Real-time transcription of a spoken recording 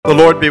The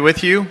Lord be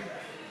with you.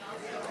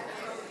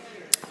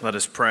 Let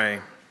us pray.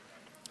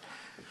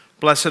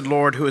 Blessed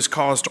Lord, who has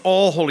caused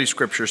all holy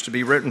scriptures to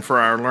be written for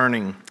our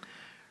learning,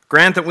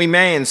 grant that we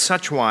may in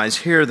such wise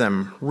hear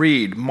them,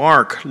 read,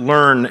 mark,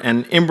 learn,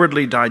 and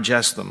inwardly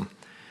digest them,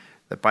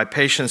 that by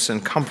patience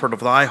and comfort of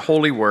thy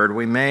holy word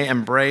we may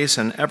embrace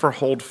and ever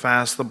hold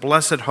fast the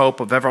blessed hope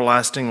of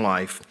everlasting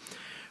life,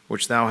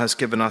 which thou hast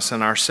given us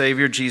in our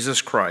Savior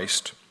Jesus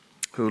Christ,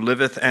 who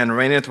liveth and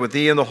reigneth with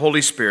thee in the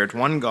Holy Spirit,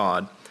 one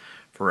God,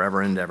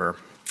 forever and ever.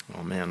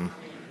 Amen.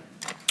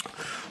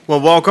 Well,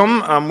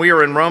 welcome. We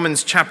are in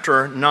Romans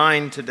chapter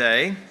 9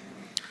 today.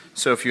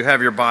 So if you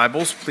have your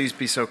Bibles, please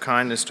be so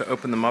kind as to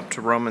open them up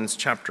to Romans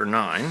chapter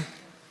 9.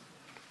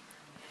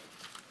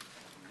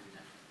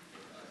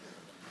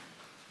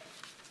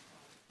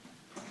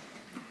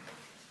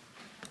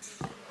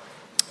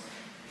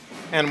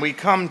 And we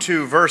come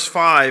to verse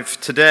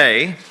 5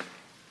 today,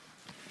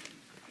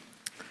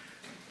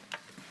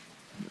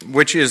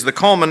 which is the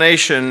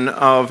culmination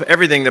of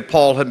everything that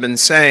Paul had been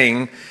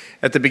saying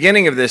at the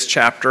beginning of this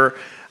chapter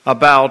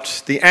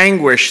about the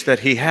anguish that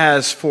he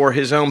has for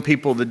his own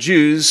people, the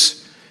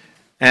Jews,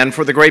 and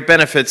for the great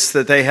benefits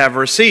that they have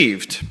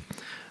received.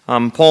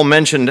 Paul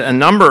mentioned a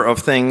number of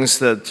things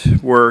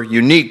that were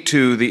unique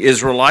to the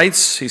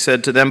Israelites. He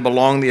said to them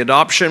belong the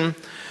adoption,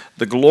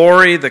 the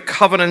glory, the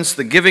covenants,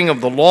 the giving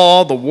of the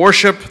law, the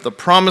worship, the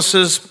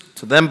promises.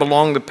 To them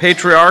belong the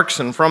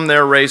patriarchs, and from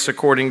their race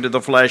according to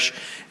the flesh,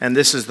 and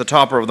this is the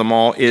topper of them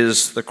all,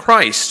 is the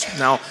Christ.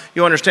 Now,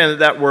 you understand that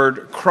that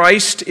word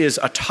Christ is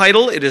a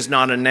title, it is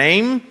not a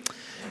name.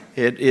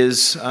 It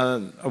is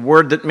a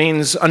word that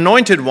means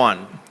anointed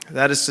one.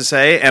 That is to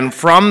say, and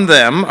from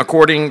them,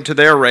 according to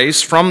their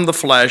race, from the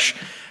flesh,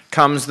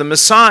 comes the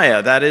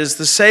Messiah. That is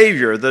the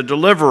Savior, the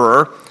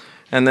deliverer.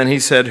 And then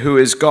he said, who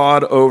is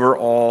God over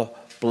all,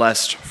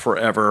 blessed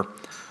forever.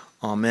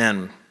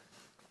 Amen.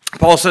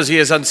 Paul says he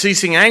has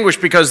unceasing anguish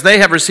because they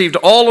have received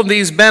all of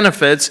these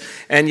benefits,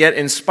 and yet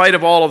in spite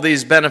of all of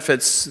these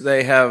benefits,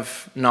 they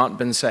have not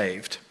been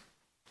saved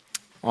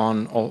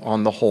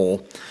on the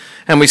whole.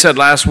 And we said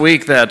last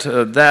week that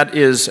that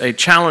is a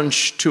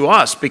challenge to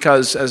us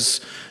because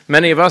as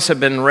many of us have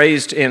been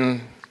raised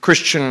in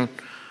Christian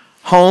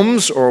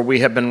homes, or we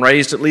have been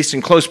raised at least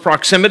in close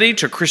proximity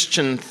to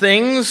Christian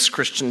things,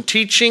 Christian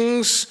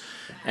teachings,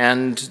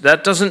 and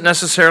that doesn't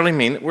necessarily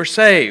mean that we're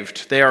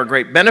saved. They are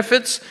great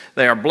benefits.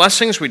 They are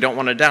blessings. We don't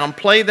want to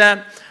downplay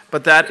that,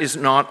 but that is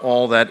not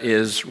all that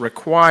is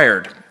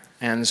required.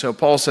 And so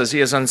Paul says he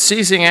has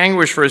unceasing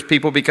anguish for his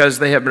people because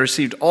they have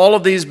received all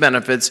of these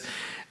benefits,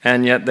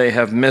 and yet they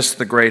have missed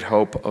the great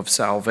hope of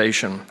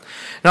salvation.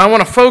 Now I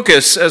want to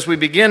focus as we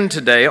begin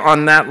today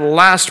on that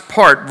last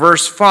part,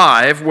 verse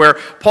 5, where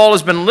Paul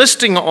has been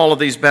listing all of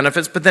these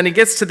benefits, but then he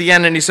gets to the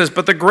end and he says,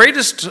 but the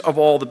greatest of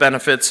all the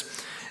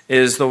benefits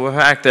is the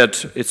fact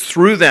that it's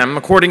through them,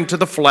 according to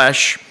the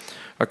flesh,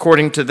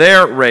 according to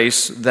their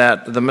race,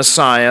 that the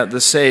Messiah,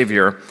 the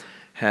Savior,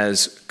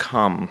 has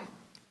come,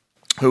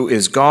 who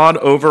is God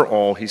over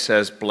all, he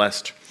says,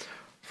 blessed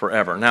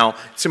forever. Now,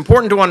 it's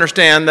important to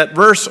understand that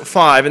verse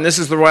 5, and this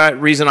is the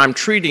reason I'm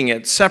treating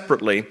it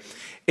separately,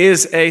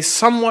 is a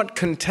somewhat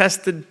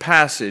contested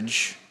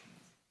passage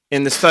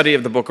in the study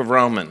of the book of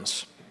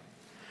Romans.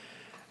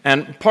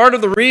 And part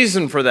of the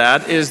reason for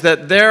that is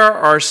that there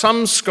are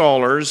some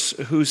scholars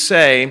who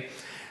say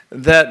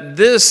that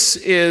this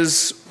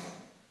is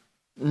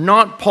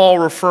not Paul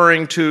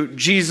referring to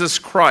Jesus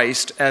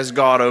Christ as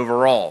God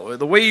over all.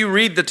 The way you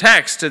read the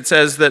text, it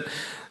says that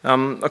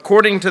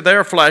according to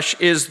their flesh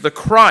is the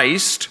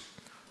Christ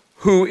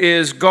who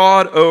is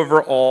God over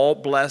all,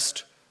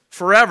 blessed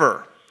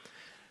forever.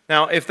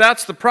 Now, if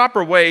that's the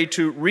proper way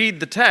to read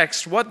the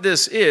text, what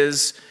this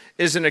is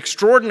an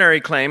extraordinary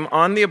claim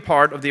on the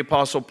part of the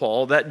Apostle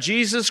Paul that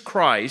Jesus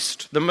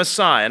Christ, the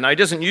Messiah, now he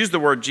doesn't use the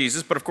word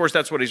Jesus, but of course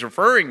that's what he's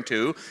referring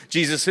to.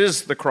 Jesus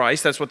is the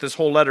Christ. That's what this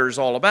whole letter is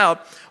all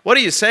about. What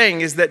he is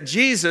saying is that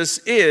Jesus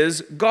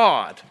is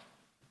God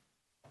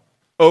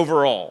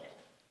over all.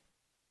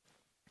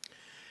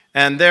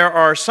 And there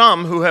are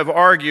some who have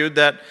argued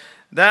that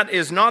that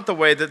is not the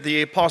way that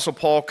the Apostle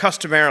Paul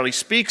customarily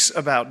speaks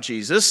about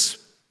Jesus.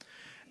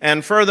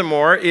 And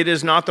furthermore, it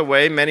is not the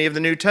way many of the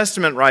New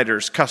Testament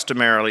writers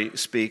customarily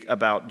speak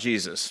about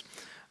Jesus,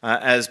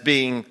 as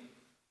being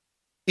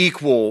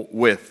equal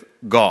with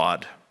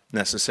God,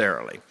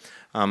 necessarily.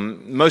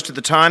 Most of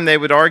the time they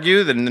would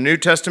argue that in the New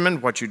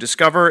Testament, what you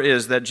discover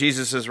is that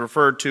Jesus is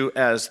referred to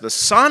as the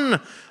Son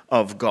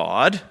of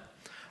God,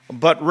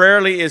 but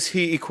rarely is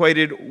he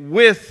equated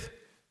with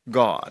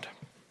God.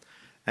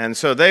 And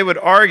so they would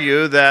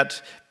argue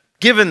that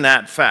given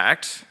that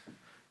fact,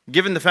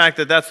 given the fact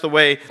that that's the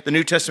way the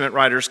New Testament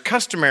writers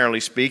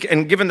customarily speak,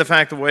 and given the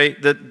fact the way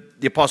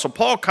that the Apostle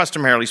Paul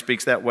customarily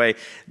speaks that way,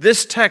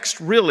 this text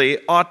really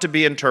ought to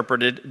be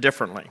interpreted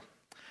differently.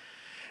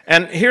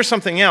 And here's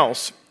something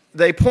else.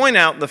 They point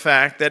out the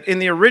fact that in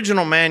the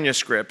original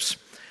manuscripts,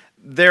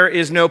 there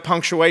is no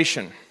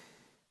punctuation.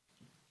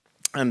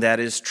 And that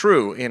is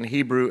true in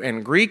Hebrew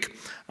and Greek.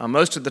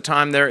 Most of the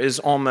time there is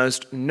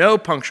almost no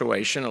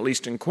punctuation, at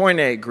least in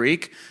Koine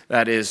Greek,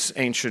 that is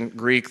ancient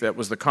Greek, that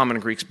was the common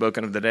Greek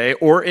spoken of the day,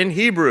 or in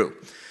Hebrew.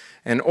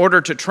 In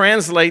order to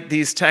translate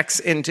these texts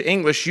into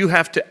English, you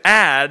have to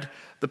add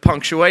the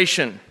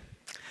punctuation.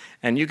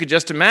 And you could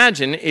just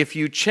imagine if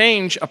you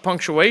change a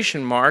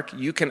punctuation mark,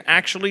 you can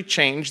actually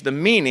change the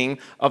meaning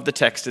of the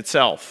text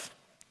itself.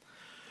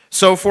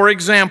 So, for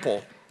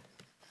example,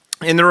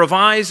 in the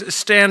Revised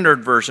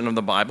Standard Version of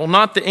the Bible,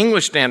 not the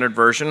English Standard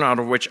Version out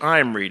of which I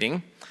am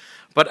reading,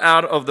 but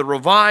out of the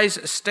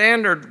Revised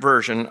Standard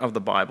Version of the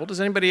Bible. Does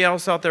anybody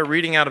else out there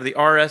reading out of the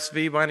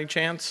RSV by any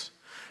chance?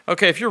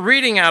 Okay, if you're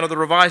reading out of the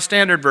Revised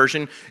Standard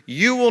Version,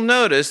 you will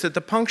notice that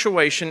the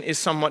punctuation is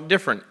somewhat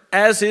different,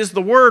 as is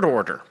the word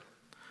order.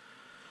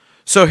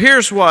 So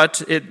here's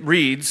what it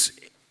reads,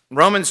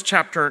 Romans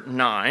chapter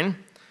 9,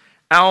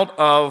 out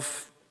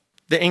of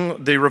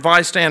the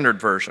Revised Standard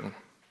Version.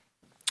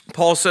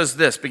 Paul says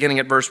this, beginning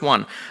at verse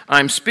 1, I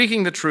am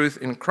speaking the truth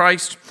in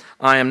Christ.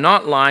 I am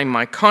not lying.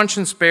 My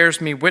conscience bears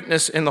me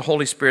witness in the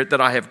Holy Spirit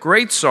that I have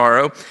great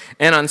sorrow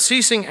and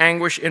unceasing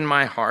anguish in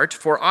my heart,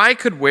 for I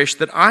could wish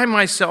that I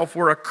myself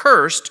were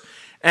accursed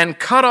and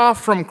cut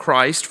off from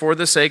Christ for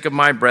the sake of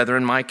my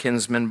brethren, my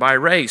kinsmen by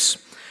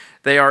race.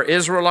 They are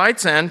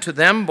Israelites, and to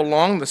them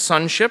belong the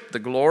sonship, the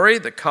glory,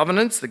 the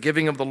covenants, the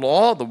giving of the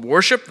law, the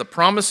worship, the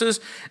promises,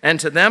 and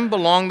to them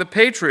belong the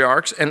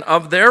patriarchs, and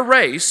of their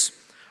race,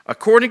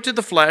 according to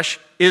the flesh,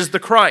 is the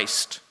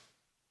Christ.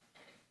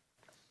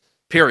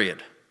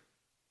 Period.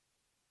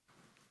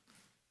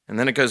 And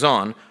then it goes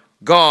on,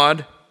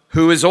 God,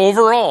 who is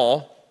over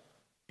all,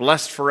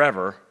 blessed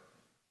forever.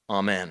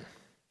 Amen.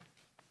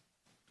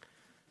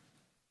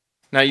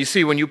 Now you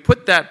see, when you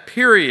put that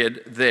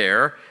period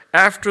there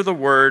after the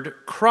word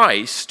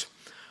Christ,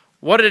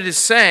 what it is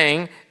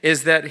saying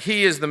is that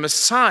he is the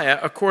Messiah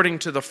according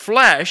to the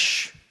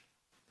flesh,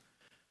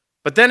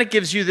 but then it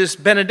gives you this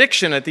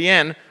benediction at the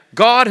end,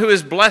 God who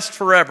is blessed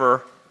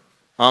forever,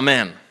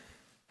 amen.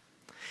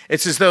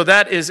 It's as though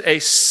that is a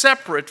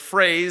separate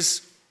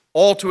phrase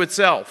all to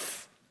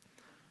itself.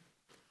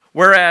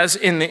 Whereas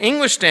in the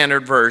English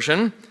Standard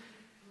Version,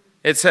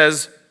 it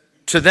says,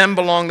 to them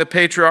belong the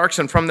patriarchs,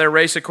 and from their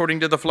race according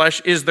to the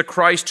flesh is the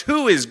Christ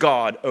who is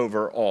God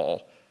over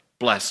all,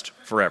 blessed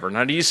forever.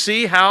 Now do you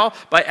see how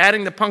by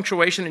adding the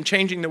punctuation and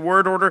changing the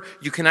word order,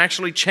 you can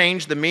actually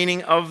change the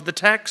meaning of the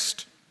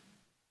text?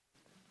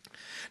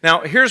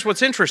 Now, here's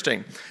what's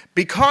interesting.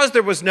 Because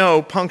there was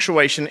no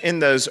punctuation in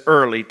those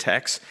early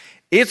texts,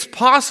 it's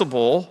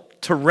possible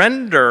to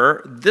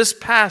render this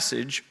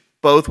passage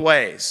both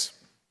ways.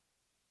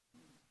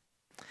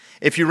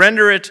 If you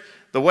render it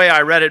the way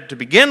I read it to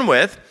begin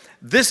with,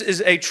 this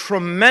is a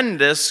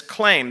tremendous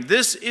claim.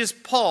 This is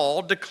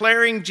Paul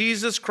declaring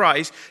Jesus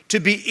Christ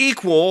to be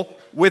equal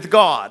with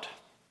God.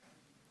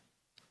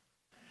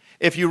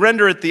 If you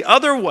render it the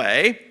other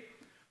way,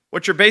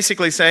 what you're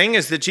basically saying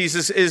is that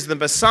Jesus is the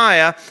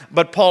Messiah,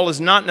 but Paul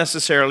is not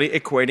necessarily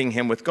equating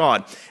him with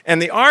God.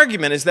 And the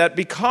argument is that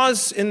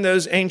because in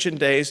those ancient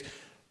days,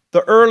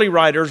 the early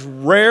writers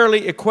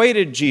rarely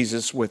equated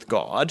Jesus with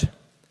God.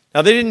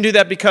 Now, they didn't do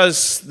that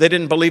because they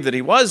didn't believe that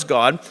he was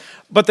God,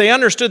 but they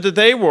understood that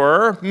they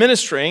were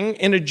ministering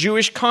in a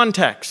Jewish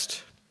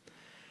context.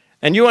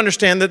 And you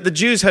understand that the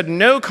Jews had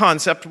no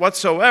concept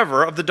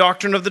whatsoever of the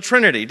doctrine of the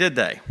Trinity, did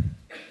they?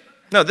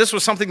 No, this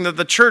was something that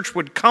the church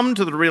would come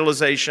to the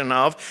realization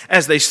of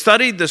as they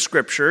studied the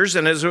scriptures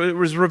and as it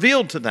was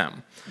revealed to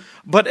them.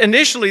 But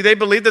initially they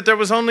believed that there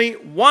was only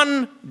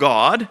one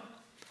God.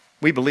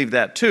 We believe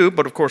that too,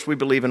 but of course we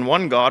believe in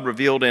one God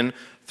revealed in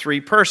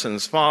three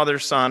persons, Father,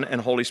 Son, and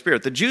Holy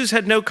Spirit. The Jews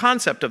had no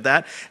concept of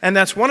that, and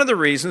that's one of the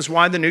reasons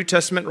why the New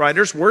Testament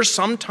writers were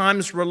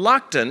sometimes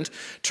reluctant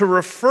to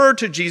refer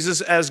to Jesus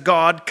as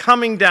God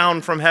coming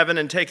down from heaven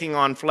and taking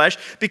on flesh,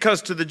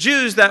 because to the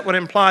Jews that would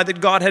imply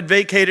that God had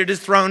vacated his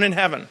throne in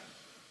heaven.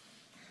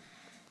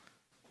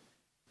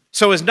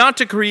 So as not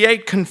to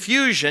create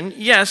confusion,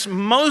 yes,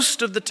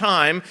 most of the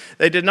time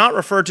they did not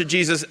refer to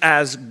Jesus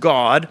as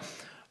God,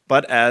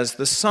 but as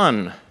the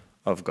Son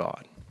of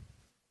God.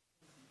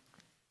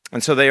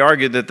 And so they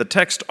argued that the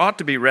text ought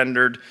to be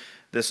rendered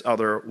this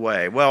other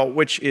way. Well,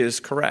 which is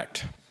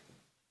correct?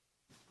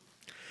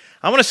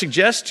 I want to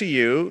suggest to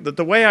you that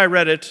the way I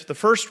read it the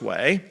first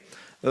way,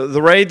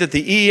 the way that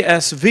the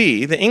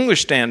ESV, the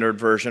English Standard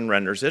Version,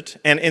 renders it,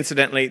 and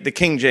incidentally, the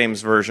King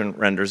James Version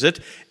renders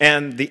it,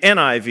 and the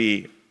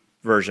NIV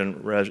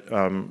Version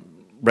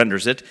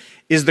renders it,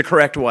 is the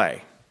correct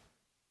way.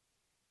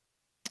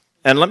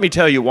 And let me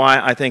tell you why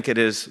I think it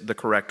is the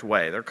correct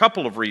way. There are a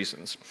couple of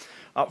reasons.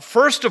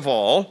 First of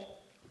all,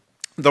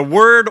 the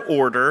word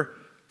order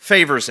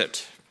favors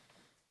it.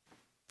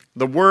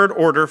 The word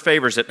order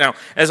favors it. Now,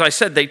 as I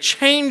said, they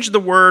changed the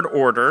word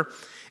order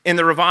in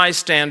the Revised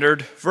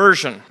Standard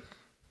Version.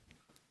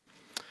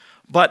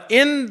 But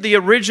in the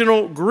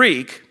original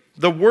Greek,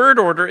 the word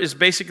order is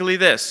basically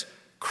this: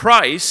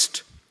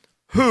 Christ,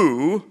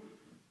 who,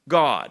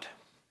 God.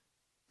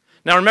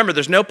 Now remember,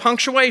 there's no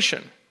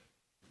punctuation.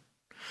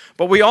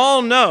 But we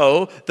all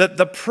know that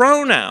the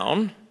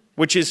pronoun,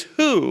 which is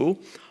who,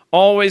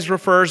 always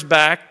refers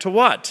back to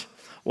what?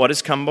 What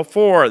has come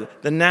before,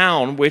 the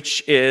noun,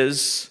 which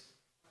is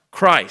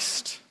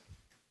Christ.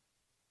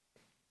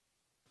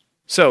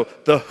 So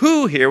the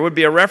who here would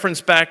be a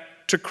reference back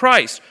to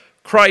Christ.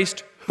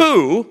 Christ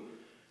who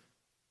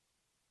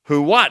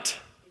what?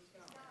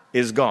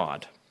 Is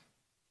God.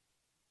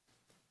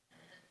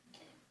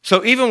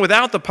 So even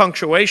without the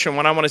punctuation,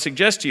 what I want to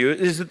suggest to you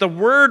is that the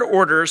word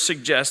order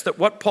suggests that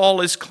what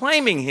Paul is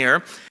claiming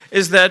here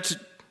is that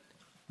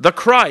the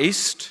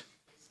Christ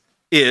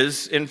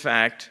is, in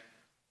fact,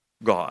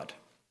 God.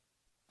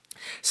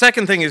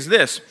 Second thing is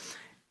this.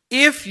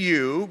 If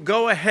you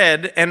go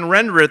ahead and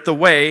render it the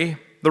way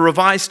the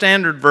Revised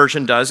Standard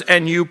Version does,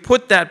 and you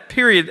put that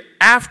period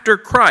after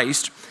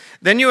Christ,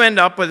 then you end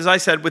up, as I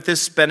said, with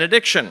this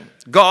benediction.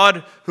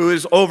 God, who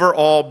is over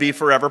all, be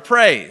forever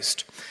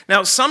praised.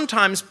 Now,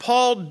 sometimes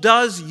Paul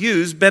does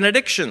use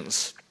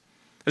benedictions.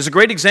 There's a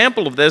great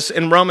example of this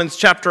in Romans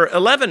chapter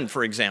 11,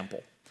 for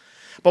example.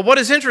 But what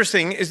is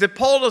interesting is that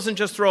Paul doesn't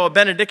just throw a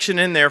benediction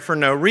in there for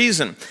no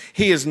reason.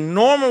 He has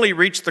normally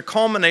reached the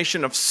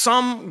culmination of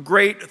some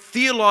great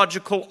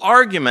theological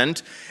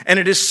argument, and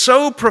it is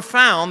so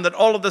profound that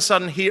all of a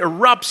sudden he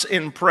erupts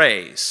in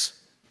praise.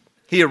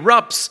 He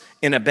erupts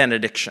in a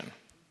benediction.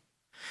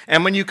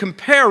 And when you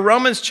compare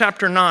Romans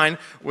chapter 9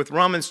 with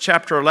Romans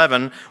chapter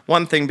 11,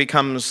 one thing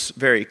becomes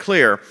very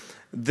clear.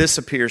 This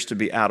appears to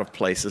be out of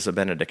place as a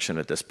benediction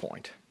at this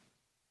point,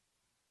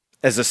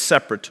 as a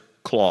separate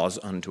clause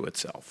unto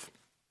itself.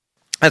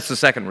 That's the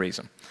second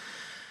reason.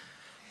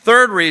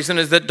 Third reason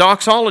is that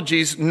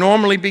doxologies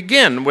normally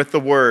begin with the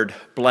word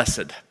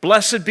blessed.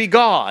 Blessed be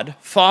God,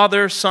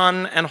 Father,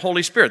 Son, and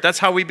Holy Spirit. That's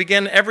how we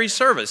begin every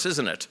service,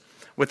 isn't it?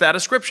 With that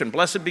ascription,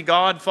 blessed be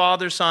God,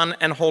 Father, Son,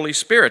 and Holy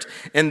Spirit.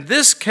 In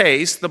this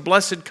case, the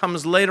blessed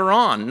comes later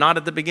on, not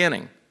at the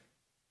beginning.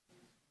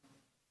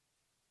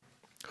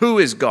 Who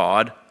is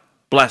God?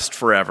 Blessed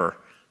forever.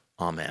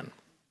 Amen.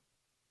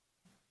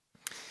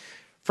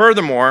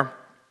 Furthermore,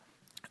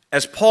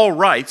 as Paul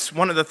writes,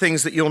 one of the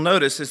things that you'll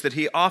notice is that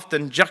he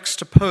often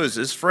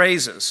juxtaposes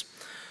phrases.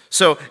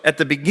 So at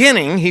the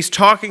beginning, he's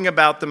talking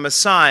about the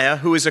Messiah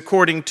who is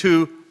according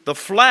to the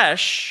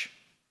flesh,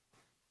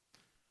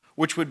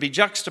 which would be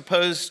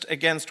juxtaposed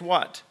against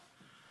what?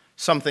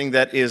 Something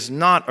that is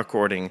not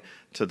according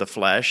to the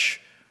flesh.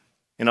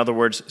 In other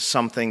words,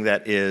 something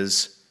that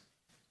is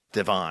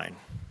divine.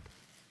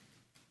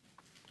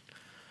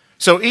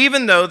 So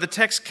even though the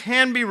text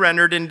can be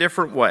rendered in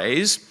different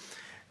ways,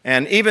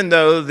 and even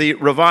though the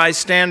Revised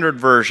Standard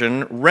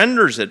Version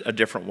renders it a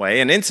different way,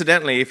 and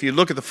incidentally, if you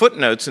look at the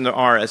footnotes in the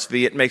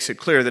RSV, it makes it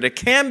clear that it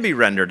can be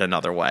rendered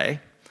another way,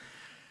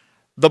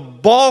 the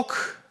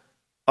bulk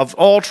of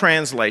all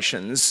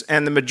translations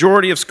and the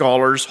majority of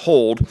scholars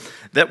hold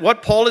that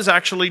what Paul is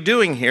actually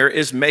doing here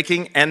is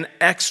making an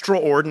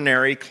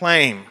extraordinary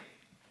claim.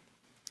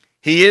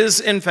 He is,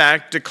 in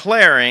fact,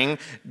 declaring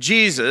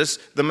Jesus,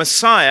 the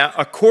Messiah,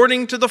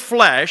 according to the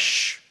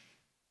flesh,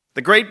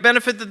 the great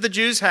benefit that the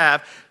Jews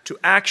have, to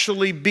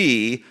actually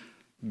be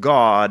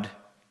God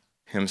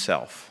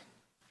himself.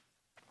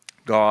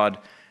 God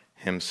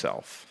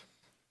himself.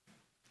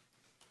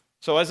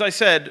 So as I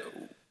said,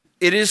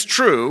 it is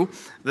true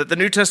that the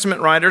New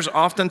Testament writers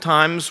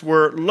oftentimes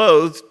were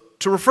loath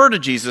to refer to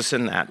Jesus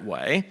in that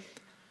way.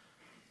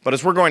 But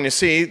as we're going to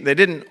see, they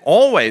didn't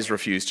always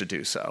refuse to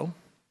do so.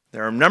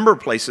 There are a number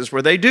of places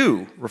where they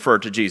do refer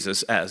to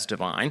Jesus as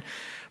divine.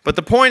 But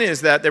the point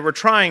is that they were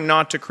trying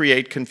not to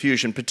create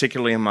confusion,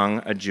 particularly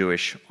among a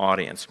Jewish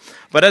audience.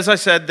 But as I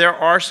said, there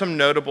are some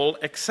notable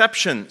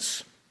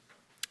exceptions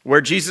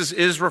where Jesus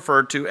is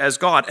referred to as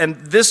God. And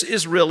this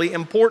is really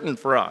important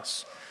for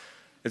us.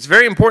 It's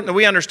very important that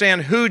we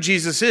understand who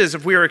Jesus is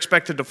if we are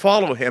expected to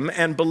follow him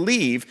and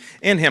believe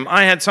in him.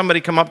 I had somebody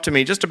come up to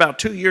me just about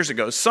 2 years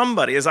ago,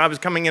 somebody, as I was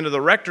coming into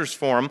the rector's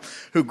forum,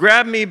 who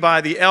grabbed me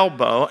by the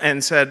elbow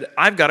and said,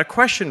 "I've got a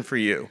question for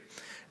you."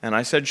 And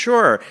I said,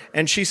 "Sure."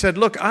 And she said,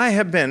 "Look, I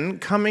have been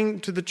coming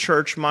to the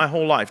church my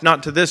whole life."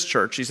 Not to this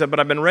church, she said, "but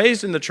I've been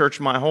raised in the church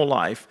my whole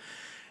life.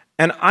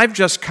 And I've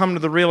just come to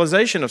the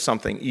realization of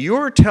something.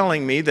 You're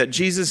telling me that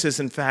Jesus is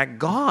in fact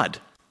God."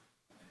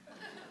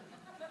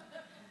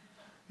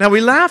 Now, we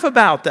laugh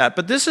about that,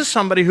 but this is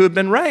somebody who had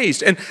been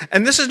raised. And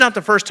this is not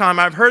the first time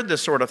I've heard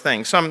this sort of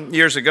thing. Some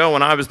years ago,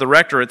 when I was the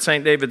rector at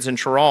St. David's in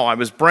Chirral, I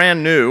was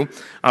brand new.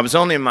 I was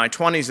only in my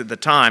 20s at the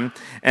time.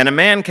 And a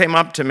man came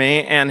up to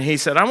me, and he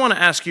said, "I want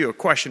to ask you a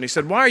question." He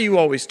said, "Why are you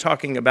always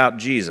talking about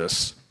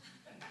Jesus?"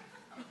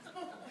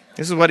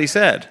 This is what he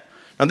said.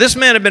 Now, this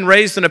man had been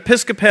raised an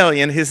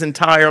Episcopalian his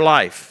entire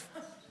life.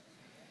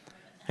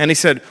 And he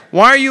said,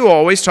 "Why are you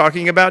always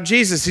talking about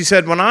Jesus?" He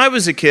said, "When I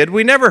was a kid,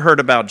 we never heard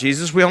about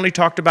Jesus. We only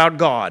talked about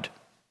God."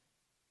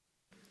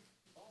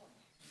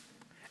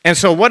 And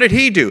so what did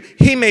he do?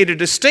 He made a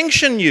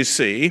distinction, you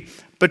see,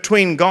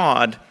 between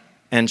God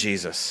and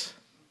Jesus.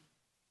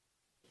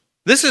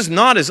 This is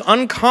not as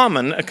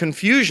uncommon a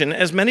confusion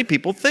as many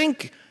people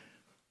think.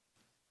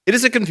 It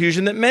is a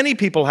confusion that many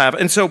people have.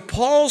 And so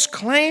Paul's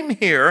claim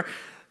here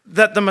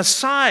that the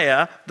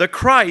Messiah, the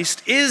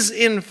Christ, is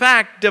in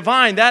fact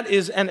divine. That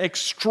is an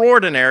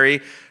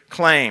extraordinary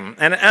claim.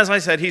 And as I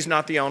said, he's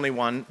not the only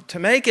one to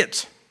make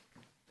it.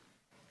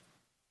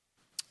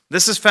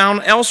 This is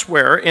found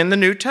elsewhere in the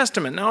New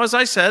Testament. Now, as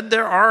I said,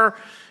 there are,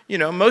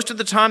 most of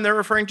the time they're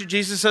referring to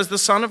Jesus as the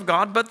Son of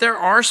God, but there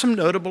are some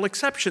notable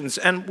exceptions,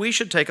 and we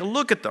should take a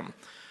look at them.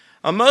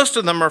 Most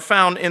of them are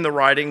found in the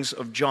writings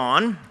of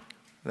John,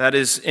 that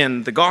is,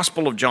 in the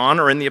Gospel of John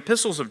or in the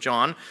epistles of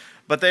John,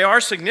 but they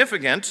are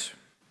significant.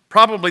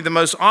 Probably the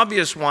most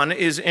obvious one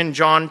is in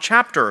John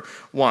chapter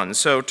 1.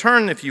 So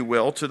turn, if you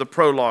will, to the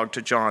prologue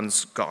to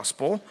John's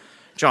Gospel,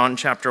 John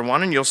chapter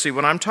 1, and you'll see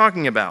what I'm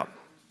talking about.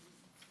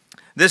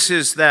 This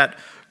is that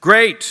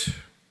great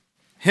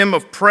hymn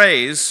of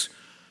praise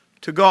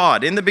to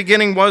God. In the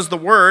beginning was the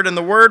Word, and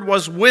the Word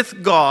was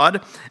with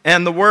God,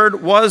 and the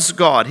Word was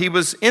God. He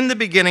was in the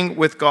beginning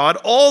with God.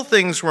 All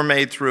things were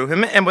made through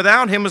him, and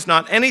without him was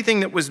not anything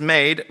that was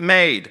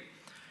made.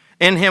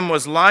 In him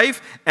was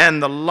life,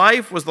 and the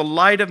life was the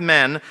light of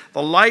men.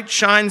 The light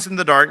shines in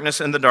the darkness,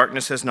 and the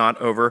darkness has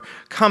not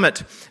overcome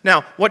it.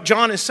 Now, what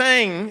John is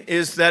saying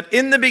is that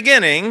in the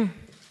beginning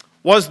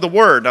was the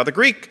Word. Now, the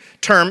Greek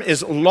term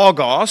is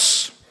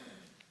logos,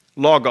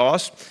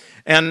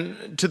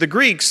 and to the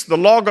Greeks, the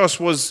logos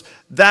was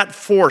that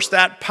force,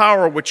 that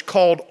power which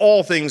called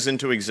all things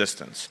into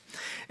existence.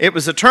 It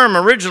was a term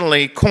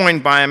originally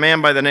coined by a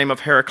man by the name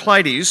of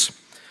Heraclitus.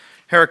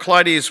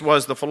 Heraclitus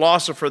was the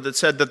philosopher that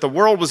said that the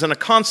world was in a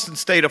constant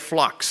state of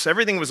flux.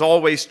 Everything was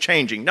always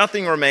changing.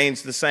 Nothing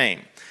remains the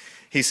same.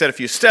 He said if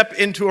you step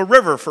into a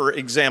river, for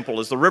example,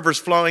 as the river's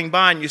flowing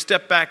by and you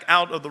step back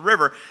out of the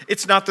river,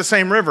 it's not the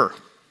same river.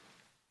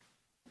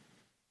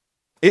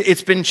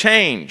 It's been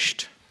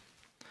changed.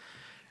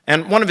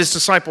 And one of his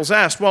disciples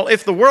asked, well,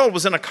 if the world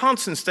was in a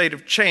constant state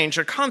of change,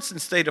 a constant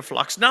state of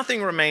flux,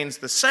 nothing remains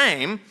the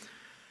same,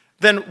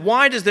 then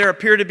why does there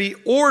appear to be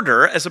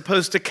order as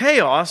opposed to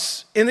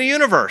chaos in the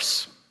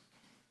universe?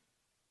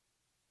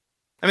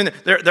 I mean,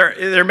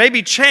 there may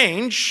be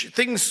change,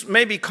 things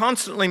may be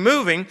constantly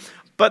moving,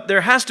 but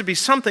there has to be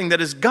something that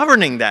is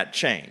governing that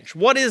change.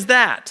 What is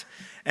that?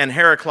 And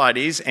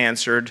Heraclitus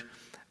answered,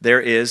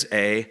 there is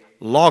a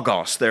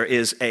logos, there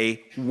is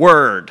a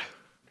word.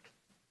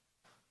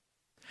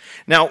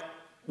 Now,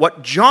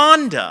 what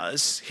John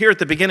does here at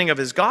the beginning of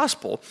his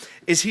gospel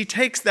is he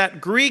takes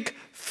that Greek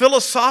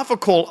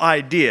philosophical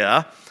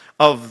idea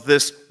of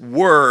this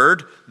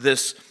word,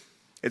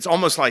 it's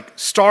almost like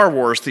Star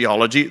Wars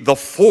theology, the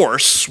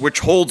force which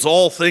holds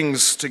all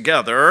things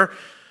together.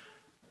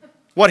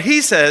 What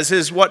he says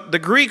is what the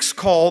Greeks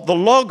call the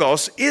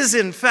logos is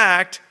in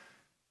fact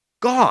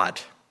God.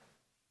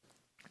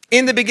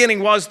 In the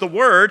beginning was the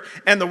Word,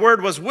 and the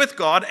Word was with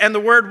God, and the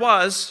Word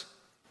was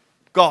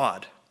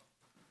God.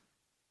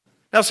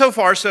 Now, so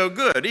far, so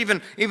good.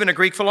 Even a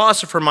Greek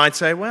philosopher might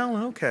say, well,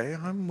 okay,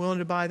 I'm willing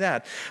to buy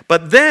that.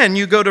 But then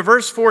you go to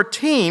verse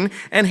 14,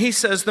 and he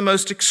says the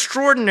most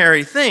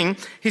extraordinary thing.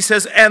 He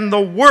says, and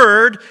the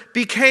Word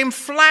became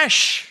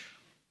flesh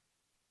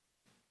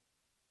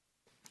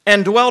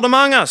and dwelt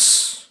among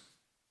us.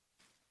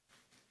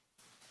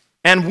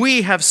 And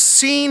we have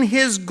seen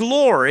his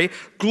glory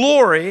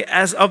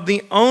as of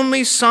the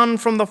only Son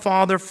from the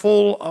Father,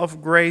 full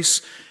of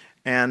grace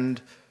and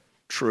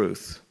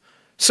truth.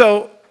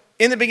 So,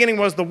 in the beginning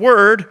was the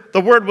Word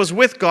was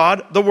with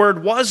God, the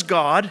Word was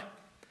God.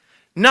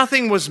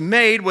 Nothing was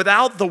made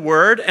without the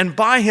Word, and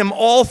by him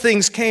all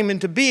things came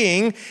into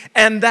being,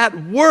 and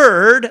that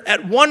Word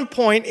at one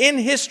point in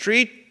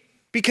history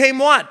became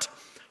what?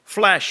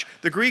 Flesh.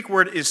 The Greek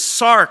word is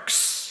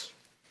sarx.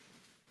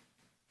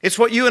 It's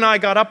what you and I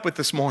got up with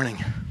this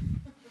morning.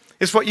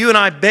 It's what you and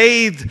I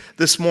bathed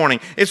this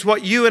morning. It's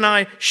what you and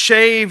I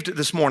shaved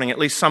this morning, at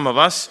least some of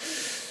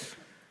us.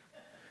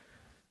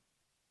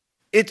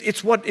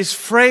 It's what is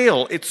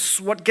frail.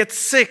 It's what gets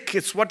sick.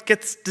 It's what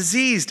gets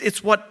diseased.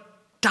 It's what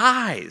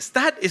dies.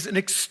 That is an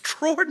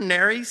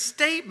extraordinary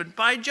statement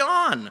by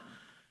John.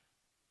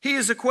 He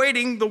is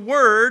equating the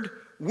Word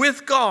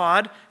with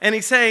God, and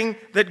he's saying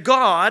that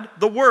God,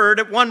 the Word,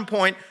 at one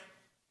point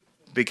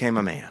became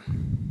a man.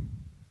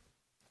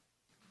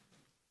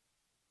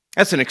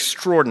 That's an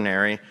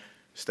extraordinary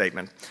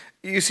statement.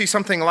 You see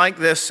something like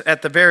this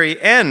at the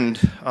very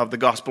end of the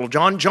Gospel of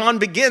John. John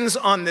begins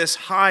on this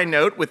high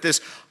note with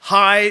this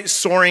high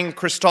soaring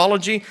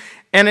Christology,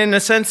 and in a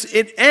sense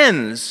it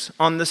ends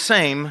on the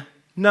same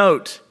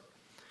note.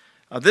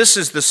 This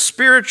is the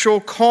spiritual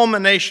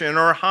culmination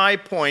or high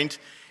point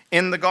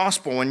in the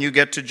Gospel when you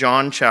get to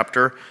John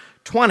chapter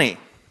 20.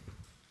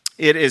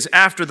 It is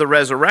after the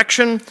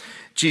resurrection.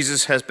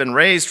 Jesus has been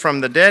raised from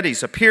the dead.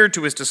 He's appeared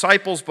to his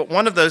disciples, but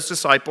one of those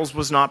disciples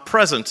was not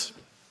present.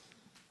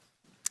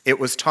 It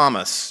was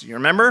Thomas. You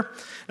remember?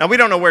 Now, we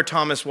don't know where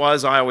Thomas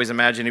was. I always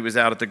imagine he was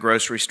out at the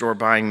grocery store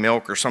buying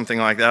milk or something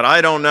like that.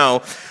 I don't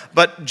know.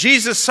 But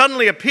Jesus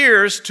suddenly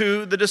appears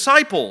to the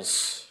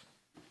disciples.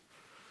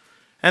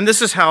 And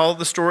this is how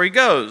the story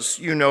goes.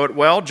 You know it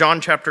well.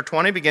 John chapter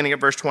 20, beginning at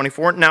verse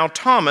 24. Now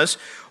Thomas,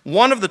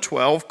 one of the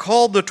 12,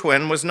 called the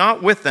twin, was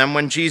not with them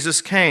when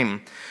Jesus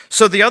came.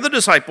 So the other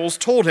disciples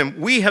told him,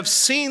 "We have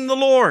seen the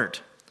Lord."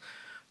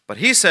 But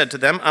he said to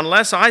them,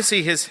 "Unless I see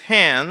in his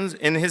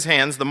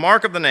hands the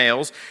mark of the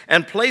nails,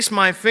 and place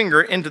my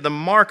finger into the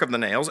mark of the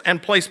nails,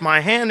 and place my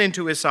hand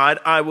into his side,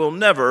 I will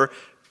never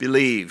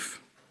believe."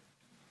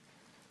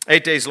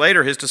 8 days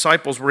later, his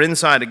disciples were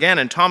inside again,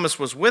 and Thomas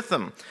was with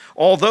them.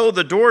 Although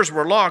the doors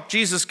were locked,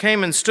 Jesus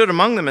came and stood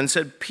among them and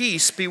said,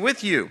 "Peace be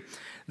with you."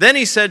 Then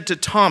he said to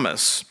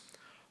Thomas,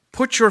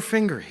 "Put your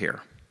finger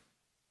here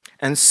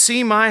and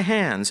see my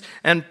hands,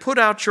 and put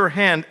out your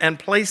hand and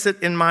place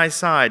it in my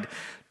side.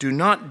 Do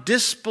not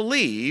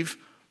disbelieve,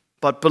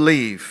 but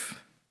believe."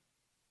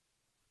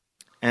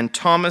 And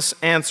Thomas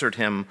answered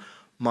him,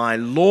 "My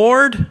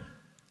Lord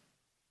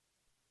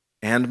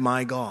and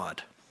my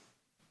God."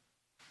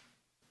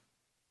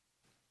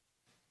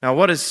 Now,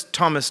 what is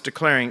Thomas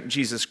declaring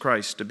Jesus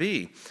Christ to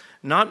be?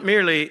 Not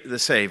merely the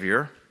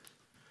Savior,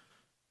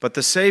 but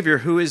the Savior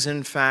who is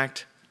in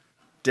fact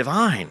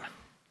divine.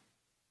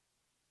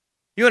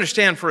 You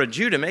understand, for a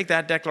Jew to make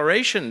that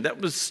declaration,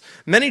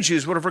 many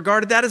Jews would have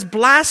regarded that as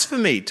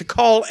blasphemy, to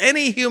call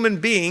any human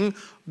being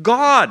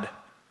God.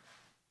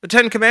 The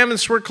Ten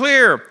Commandments were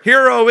clear.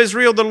 "Hear, O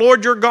Israel, the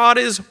Lord your God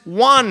is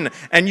one,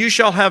 and you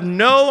shall have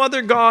no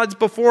other gods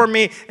before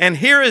me." And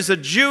here is a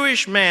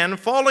Jewish man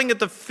falling at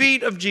the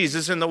feet of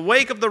Jesus in the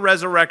wake of the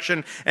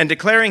resurrection and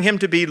declaring him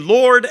to be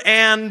Lord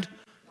and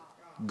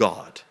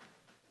God.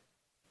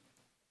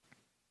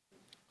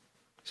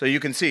 So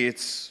you can see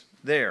it's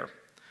there.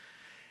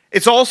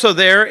 It's also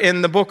there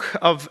in the book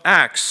of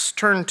Acts.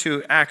 Turn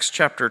to Acts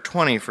chapter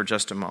 20 for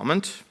just a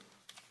moment.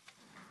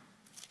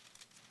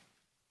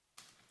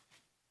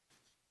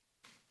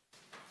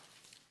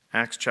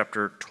 Acts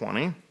chapter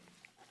 20. And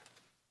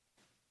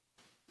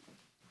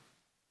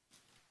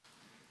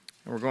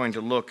we're going to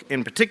look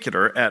in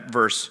particular at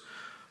verse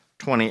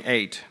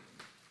 28.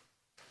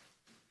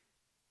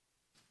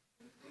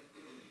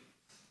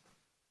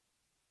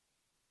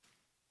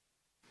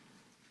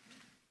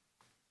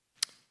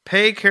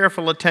 "Pay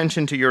careful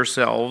attention to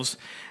yourselves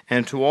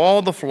and to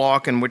all the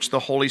flock in which the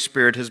Holy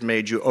Spirit has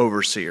made you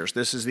overseers."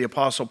 This is the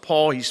Apostle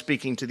Paul. He's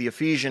speaking to the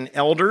Ephesian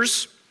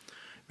elders.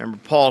 Remember,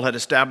 Paul had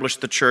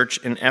established the church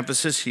in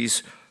Ephesus.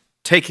 He's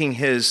taking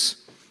his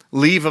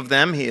leave of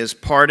them. He is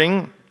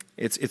parting.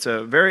 It's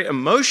a very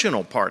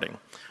emotional parting.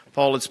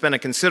 Paul had spent a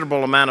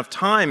considerable amount of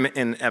time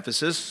in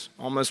Ephesus,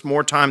 almost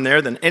more time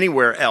there than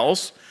anywhere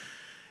else,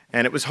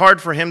 and it was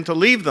hard for him to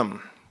leave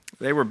them.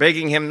 They were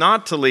begging him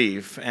not to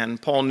leave,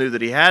 and Paul knew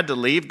that he had to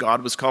leave.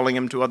 God was calling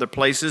him to other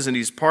places, and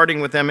he's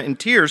parting with them in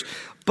tears.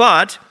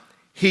 But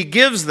he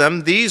gives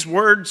them these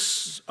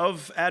words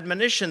of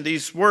admonition,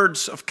 these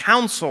words of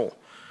counsel.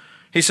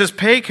 He says,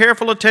 "Pay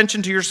careful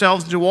attention to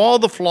yourselves and to all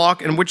the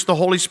flock in which the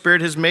Holy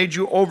Spirit has made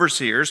you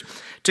overseers,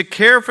 to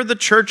care for the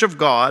church of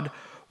God,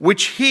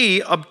 which he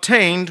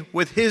obtained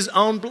with his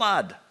own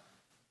blood."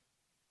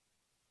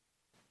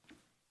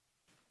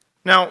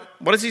 Now,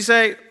 what does he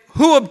say?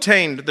 Who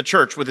obtained the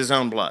church with his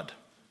own blood?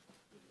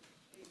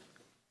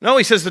 No,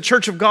 he says the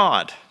church of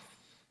God.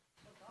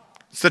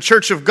 It's the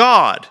church of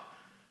God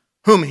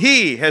whom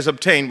he has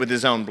obtained with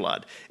his own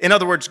blood. In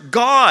other words,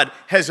 God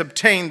has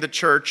obtained the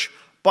church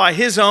by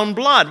his own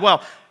blood.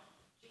 Well,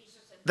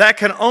 that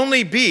can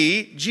only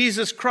be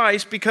Jesus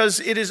Christ, because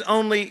it is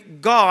only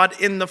God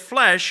in the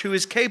flesh who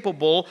is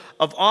capable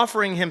of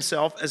offering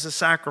himself as a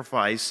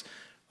sacrifice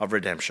of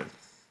redemption.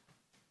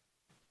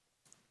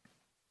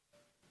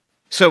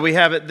 So we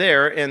have it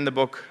there in the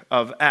book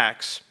of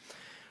Acts.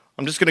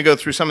 I'm just going to go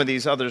through some of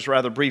these others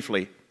rather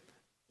briefly.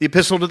 The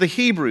Epistle to the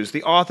Hebrews,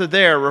 the author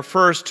there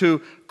refers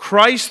to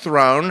Christ's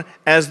throne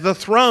as the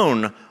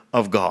throne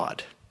of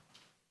God,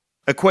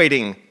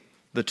 equating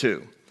the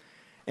two.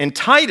 In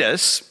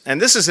Titus,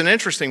 and this is an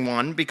interesting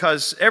one,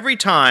 because every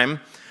time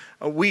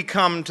we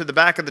come to the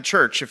back of the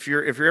church, if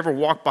you ever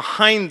walk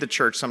behind the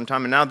church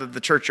sometime, and now that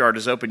the churchyard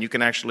is open, you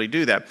can actually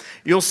do that,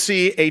 you'll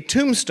see a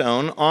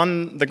tombstone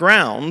on the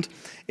ground.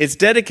 It's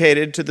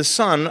dedicated to the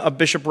son of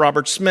Bishop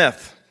Robert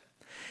Smith.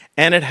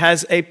 And it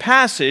has a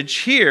passage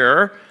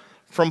here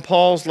from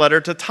Paul's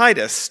letter to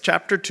Titus,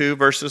 chapter 2,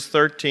 verses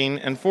 13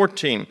 and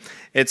 14.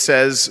 It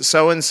says,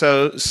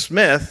 "So-and-so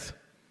Smith,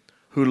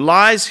 who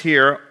lies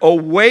here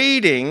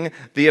awaiting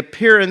the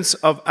appearance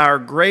of our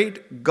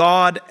great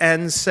God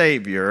and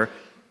Savior,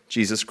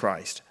 Jesus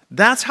Christ."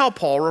 That's how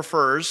Paul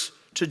refers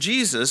to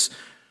Jesus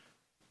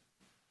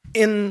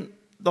in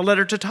the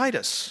letter to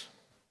Titus,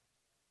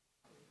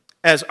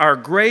 as our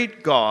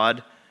great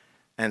God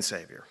and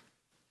Savior.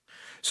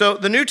 So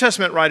the New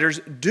Testament writers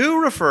do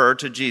refer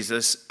to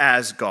Jesus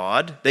as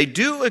God. They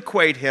do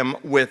equate him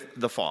with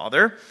the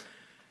Father.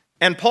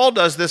 And Paul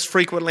does this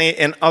frequently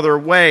in other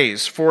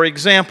ways. For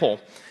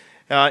example,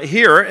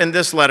 here in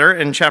this letter,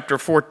 in chapter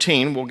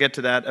 14, we'll get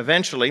to that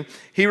eventually,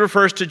 he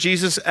refers to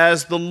Jesus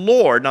as the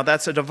Lord. Now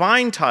that's a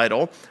divine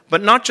title,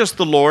 but not just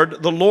the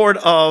Lord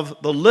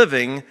of the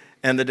living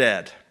and the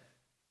dead.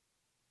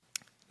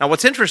 Now,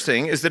 what's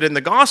interesting is that in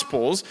the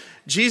Gospels,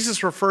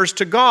 Jesus refers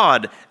to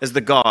God as the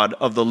God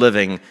of the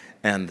living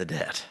and the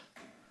dead.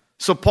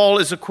 So Paul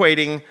is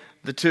equating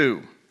the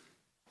two.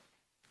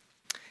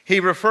 He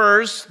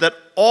refers that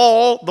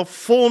all the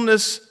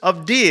fullness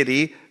of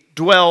deity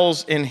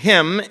dwells in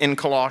him in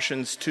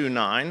Colossians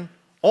 2:9.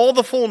 All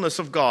the fullness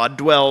of God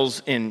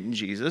dwells in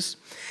Jesus.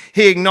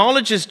 He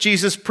acknowledges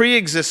Jesus'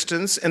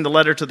 pre-existence in the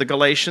letter to the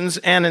Galatians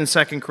and in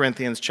 2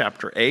 Corinthians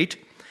chapter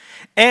 8.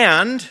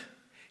 And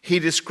he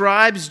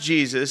describes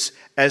Jesus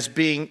as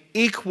being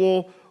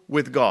equal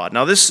with God.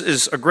 Now, this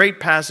is a great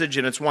passage,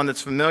 and it's one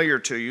that's familiar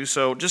to you,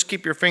 so just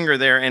keep your finger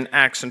there in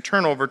Acts and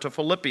turn over to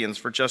Philippians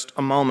for just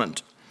a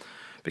moment,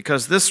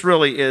 because this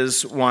really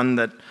is one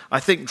that I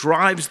think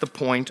drives the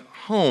point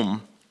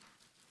home.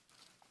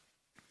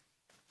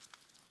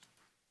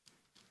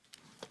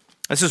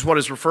 This is what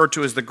is referred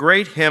to as the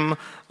great hymn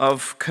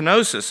of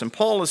kenosis. And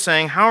Paul is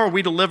saying, how are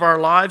we to live our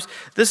lives?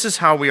 This is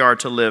how we are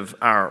to live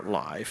our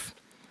life.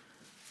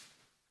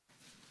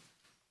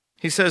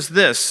 He says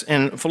this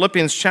in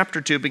Philippians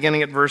chapter 2,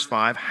 beginning at verse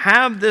 5,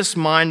 "Have this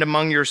mind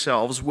among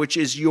yourselves, which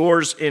is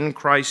yours in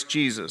Christ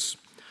Jesus,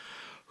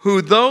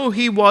 who though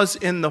he was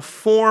in the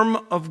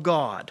form of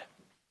God,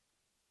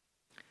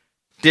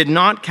 did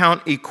not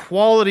count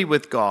equality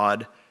with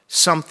God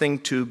something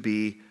to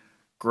be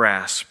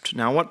grasped."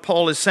 Now, what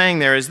Paul is saying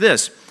there is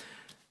this: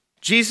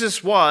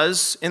 Jesus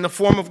was in the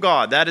form of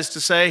God. That is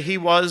to say, he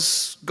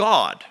was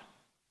God.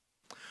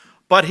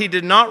 But he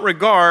did not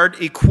regard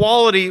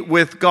equality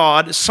with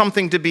God as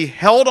something to be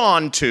held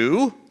on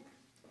to,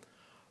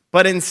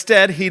 but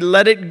instead he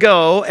let it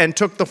go and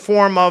took the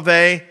form of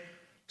a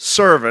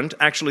servant.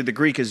 Actually, the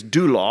Greek is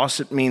doulos.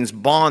 It means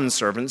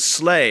bondservant,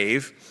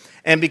 slave,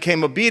 and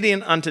became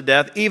obedient unto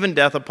death, even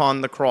death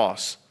upon the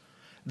cross.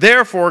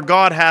 Therefore,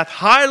 God hath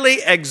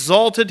highly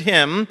exalted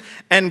him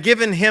and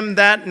given him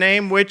that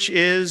name which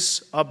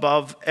is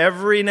above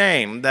every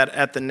name, that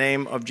at the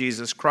name of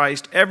Jesus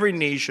Christ every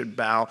knee should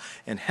bow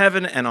in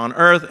heaven and on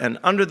earth and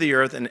under the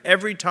earth, and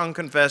every tongue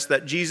confess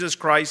that Jesus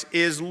Christ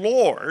is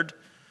Lord,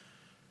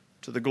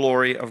 to the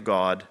glory of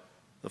God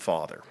the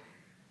Father.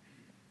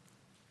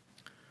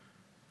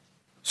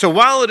 So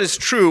while it is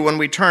true when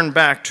we turn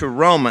back to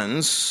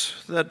Romans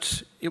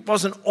that it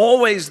wasn't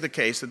always the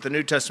case that the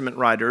New Testament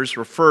writers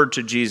referred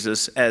to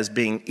Jesus as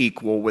being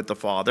equal with the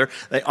Father,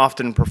 they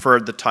often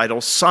preferred the title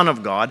Son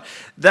of God,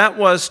 that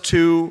was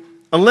to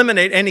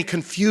eliminate any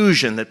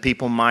confusion that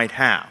people might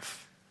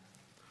have.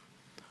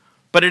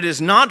 But it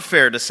is not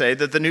fair to say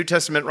that the New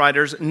Testament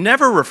writers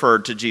never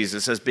referred to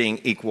Jesus as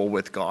being equal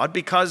with God,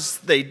 because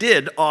they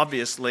did,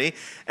 obviously,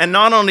 and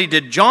not only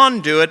did John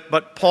do it,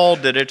 but Paul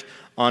did it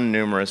on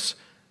numerous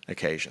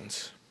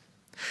occasions.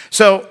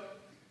 So,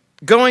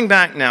 going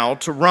back now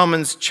to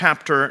Romans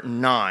chapter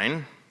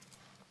 9,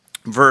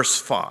 verse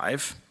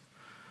 5,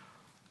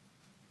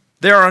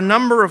 there are a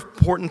number of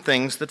important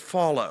things that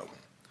follow.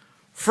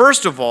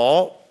 First of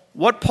all,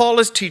 what Paul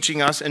is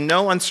teaching us in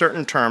no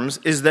uncertain terms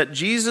is that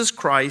Jesus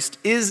Christ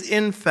is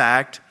in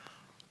fact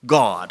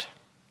God.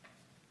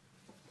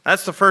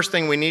 That's the first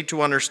thing we need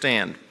to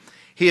understand.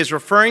 He is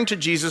referring to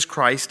Jesus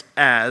Christ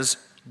as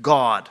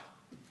God.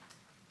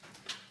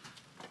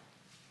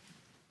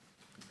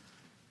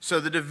 So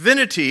the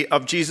divinity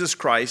of Jesus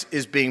Christ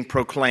is being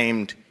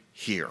proclaimed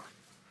here.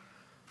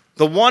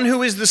 The one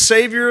who is the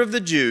Savior of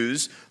the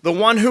Jews, the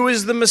one who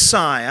is the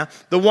Messiah,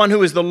 the one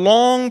who is the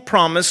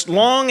long-promised,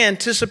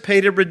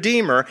 long-anticipated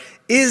Redeemer,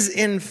 is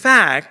in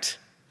fact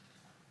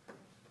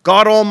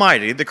God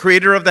Almighty, the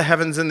creator of the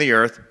heavens and the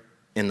earth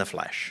in the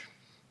flesh.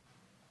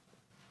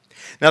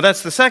 Now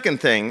that's the second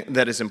thing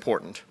that is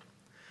important.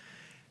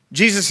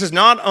 Jesus is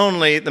not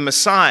only the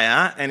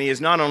Messiah, and he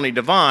is not only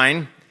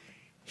divine,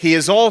 he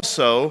is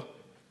also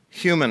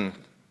human.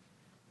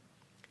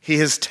 He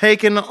has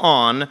taken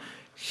on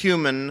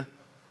human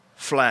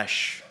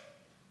flesh.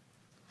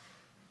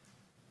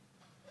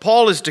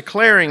 Paul is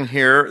declaring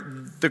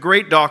here the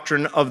great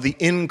doctrine of the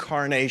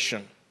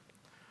incarnation.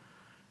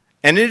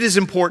 And it is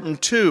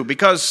important too,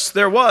 because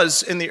there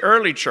was in the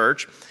early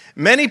church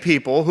many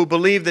people who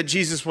believed that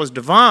Jesus was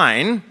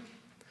divine,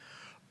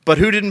 but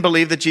who didn't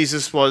believe that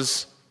Jesus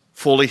was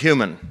fully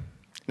human.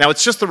 Now,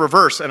 it's just the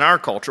reverse in our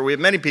culture. We have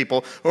many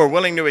people who are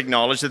willing to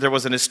acknowledge that there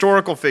was an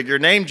historical figure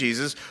named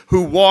Jesus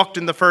who walked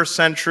in the first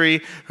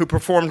century, who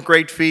performed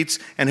great feats,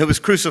 and who was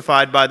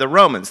crucified by the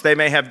Romans. They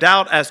may have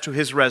doubt as to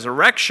his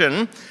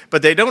resurrection,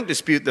 but they don't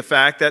dispute the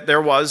fact that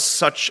there was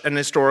such an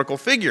historical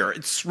figure.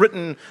 It's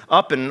written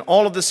up in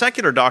all of the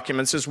secular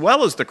documents as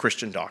well as the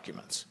Christian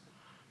documents.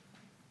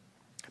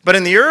 But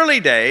in the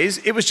early days,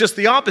 it was just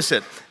the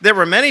opposite. There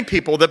were many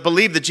people that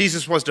believed that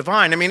Jesus was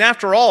divine. I mean,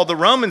 after all, the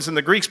Romans and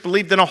the Greeks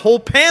believed in a whole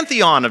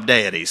pantheon of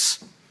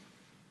deities.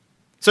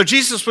 So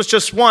Jesus was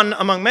just one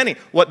among many.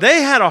 What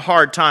they had a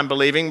hard time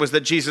believing was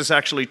that Jesus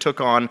actually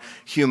took on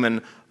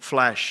human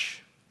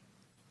flesh.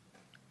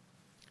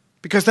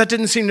 Because that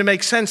didn't seem to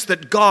make sense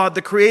that God,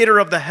 the creator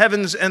of the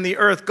heavens and the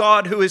earth,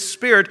 God who is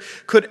spirit,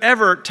 could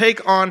ever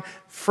take on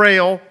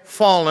frail,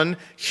 fallen,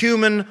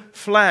 human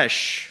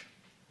flesh.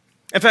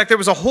 In fact, there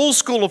was a whole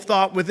school of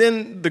thought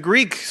within the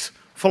Greek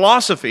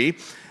philosophy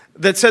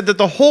that said that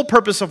the whole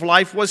purpose of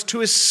life was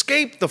to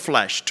escape the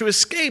flesh, to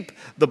escape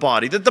the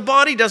body, that the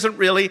body doesn't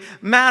really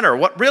matter.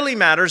 What really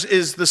matters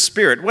is the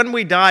spirit. When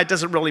we die, it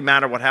doesn't really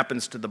matter what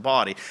happens to the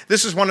body.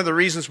 This is one of the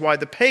reasons why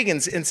the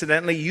pagans,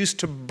 incidentally, used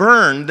to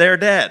burn their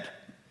dead.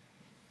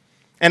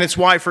 And it's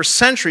why for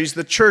centuries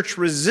the church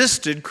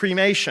resisted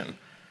cremation.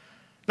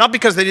 Not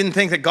because they didn't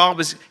think that God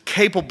was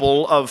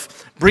capable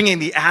of bringing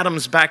the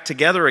atoms back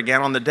together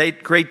again on the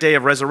great day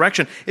of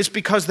resurrection. It's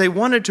because they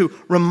wanted to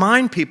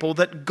remind people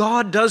that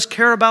God does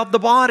care about the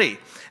body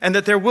and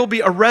that there will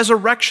be a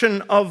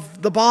resurrection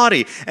of the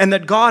body and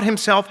that God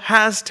himself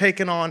has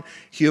taken on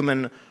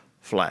human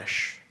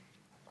flesh.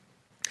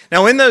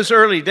 Now, in those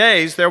early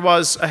days, there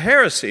was a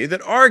heresy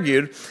that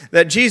argued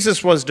that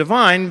Jesus was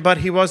divine, but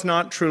he was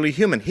not truly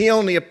human. He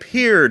only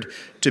appeared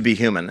to be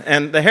human.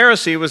 And the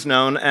heresy was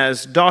known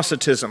as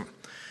Docetism.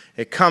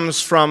 It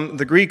comes from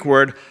the Greek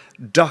word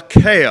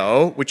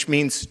dokeo, which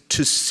means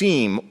to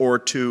seem or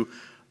to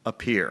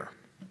appear.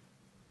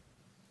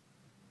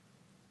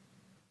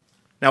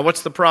 Now,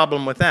 what's the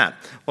problem with that?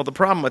 Well, the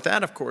problem with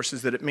that, of course,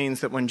 is that it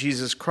means that when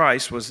Jesus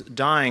Christ was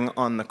dying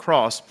on the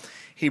cross,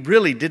 he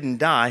really didn't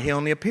die, he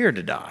only appeared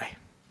to die.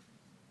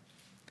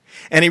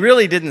 And he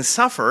really didn't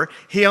suffer,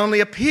 he only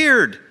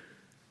appeared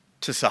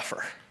to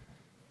suffer.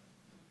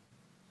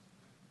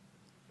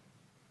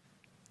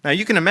 Now,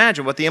 you can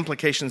imagine what the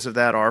implications of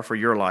that are for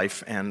your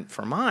life and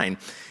for mine.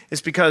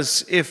 It's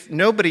because if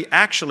nobody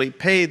actually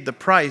paid the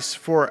price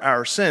for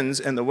our sins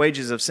and the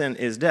wages of sin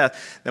is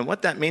death, then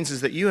what that means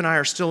is that you and I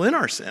are still in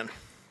our sin.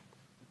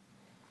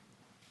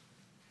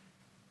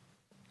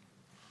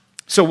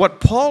 So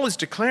what Paul is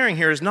declaring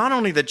here is not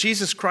only that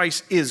Jesus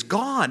Christ is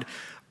God,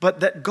 but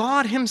that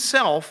God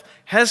himself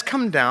has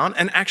come down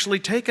and actually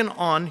taken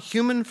on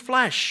human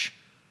flesh.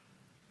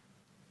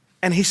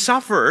 And he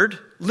suffered,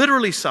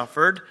 literally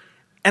suffered,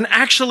 and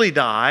actually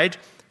died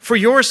for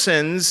your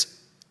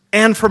sins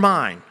and for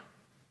mine,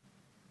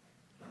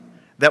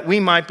 that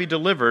we might be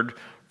delivered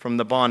from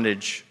the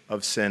bondage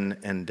of sin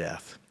and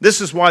death.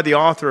 This is why the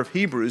author of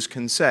Hebrews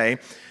can say,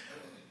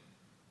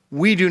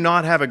 we do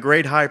not have a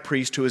great high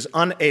priest who is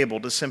unable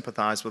to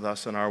sympathize with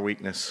us in our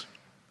weakness.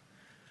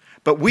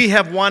 But we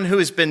have one who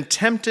has been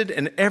tempted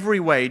in every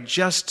way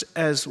just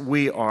as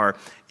we are,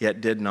 yet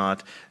did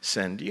not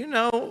sin. Do you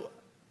know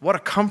what a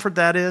comfort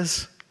that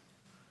is?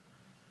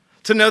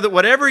 To know that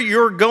whatever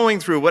you're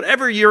going through,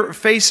 whatever you're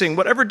facing,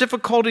 whatever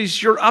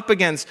difficulties you're up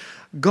against,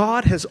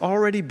 God has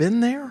already been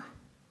there.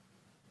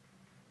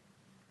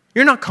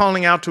 You're not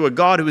calling out to a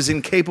God who is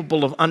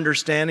incapable of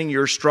understanding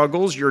your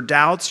struggles, your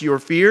doubts, your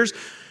fears.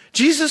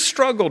 Jesus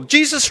struggled.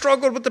 Jesus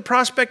struggled with the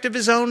prospect of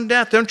his own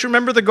death. Don't you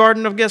remember the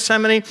Garden of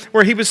Gethsemane,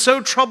 where he was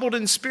so troubled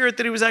in spirit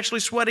that he was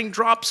actually sweating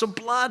drops of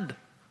blood?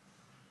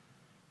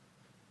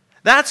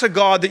 That's a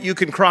God that you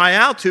can cry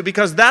out to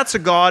because that's a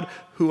God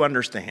who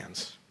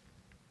understands.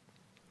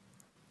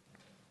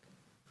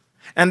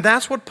 And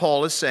that's what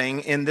Paul is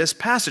saying in this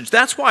passage.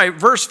 That's why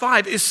verse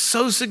 5 is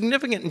so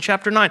significant in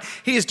chapter 9.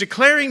 He is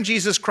declaring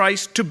Jesus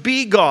Christ to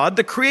be God,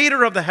 the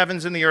creator of the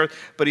heavens and the earth,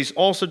 but he's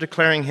also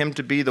declaring him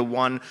to be the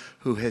one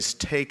who has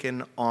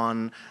taken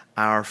on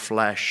our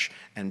flesh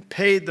and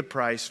paid the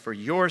price for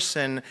your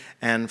sin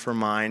and for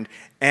mine.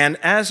 And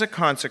as a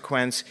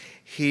consequence,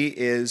 he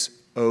is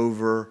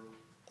over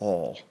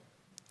all.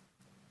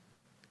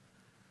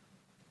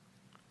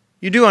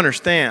 You do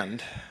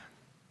understand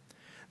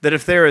that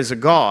if there is a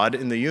God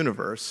in the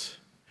universe,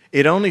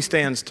 it only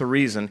stands to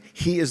reason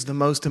he is the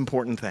most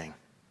important thing.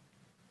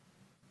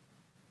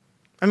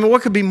 I mean,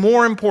 what could be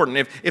more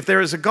important if there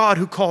is a God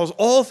who calls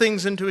all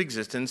things into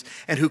existence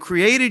and who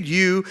created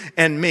you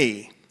and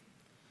me?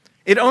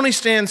 It only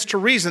stands to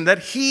reason that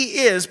he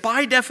is,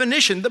 by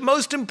definition, the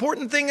most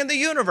important thing in the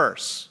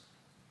universe.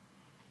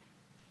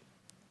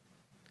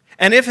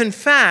 And if, in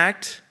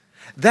fact,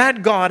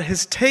 that God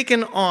has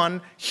taken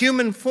on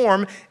human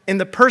form in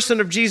the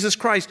person of Jesus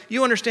Christ,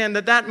 you understand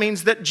that that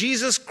means that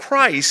Jesus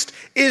Christ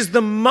is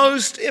the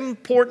most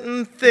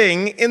important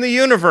thing in the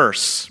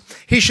universe.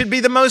 He should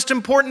be the most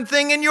important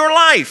thing in your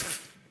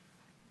life.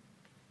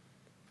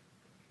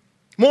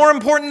 More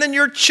important than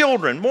your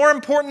children, more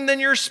important than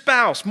your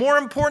spouse, more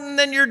important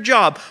than your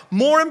job,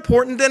 more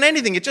important than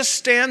anything. It just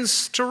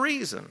stands to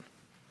reason.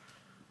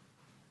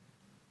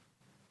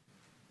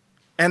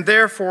 And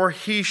therefore,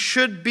 he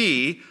should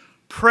be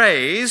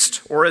praised,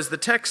 or as the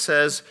text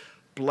says,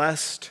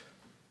 blessed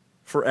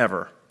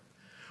forever.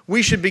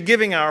 We should be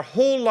giving our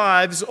whole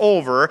lives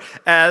over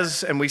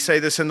as, and we say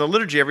this in the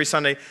liturgy every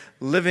Sunday,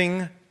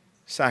 living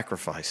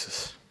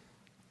sacrifices.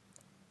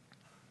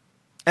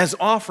 As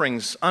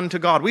offerings unto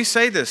God. We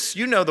say this,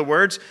 you know the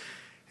words,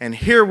 and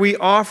here we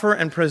offer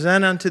and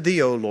present unto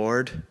thee, O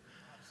Lord,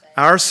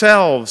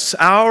 ourselves,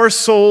 our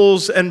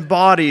souls and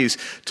bodies,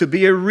 to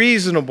be a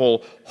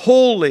reasonable,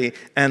 holy,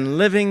 and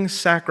living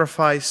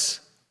sacrifice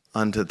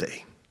unto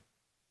thee.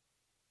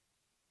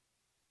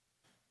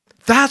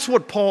 That's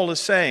what Paul is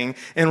saying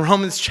in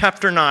Romans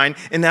chapter 9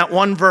 in that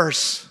one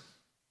verse.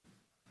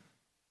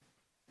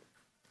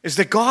 Is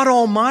that God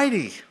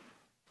Almighty,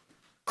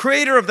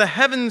 creator of the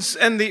heavens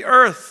and the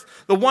earth,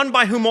 the one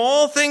by whom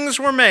all things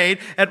were made,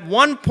 at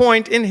one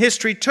point in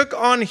history took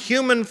on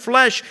human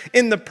flesh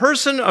in the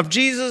person of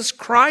Jesus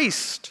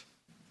Christ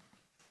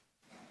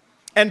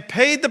and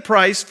paid the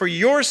price for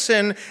your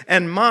sin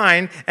and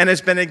mine, and has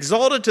been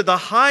exalted to the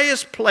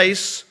highest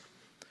place,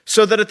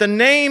 so that at the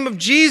name of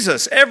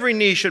Jesus every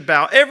knee should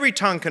bow, every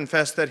tongue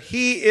confess that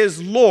he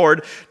is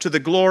Lord, to the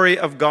glory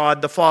of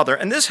God the Father.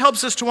 And this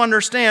helps us to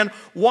understand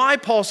why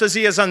Paul says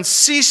he has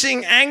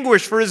unceasing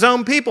anguish for his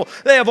own people.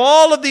 They have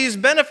all of these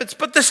benefits,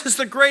 but this is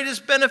the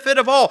greatest benefit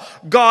of all.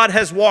 God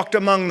has walked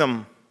among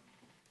them.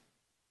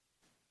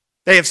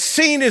 They have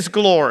seen his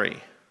glory.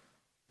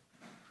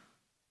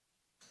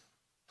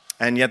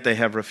 And yet they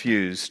have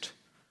refused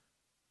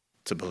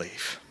to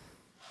believe.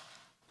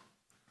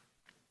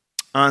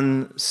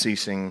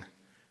 Unceasing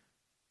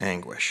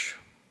anguish.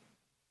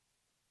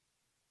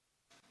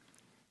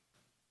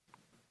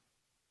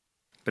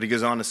 But he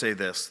goes on to say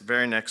this, the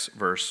very next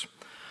verse.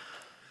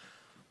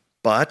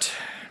 But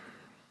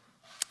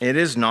it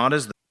is not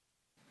as though,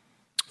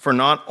 for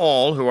not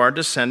all who are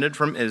descended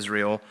from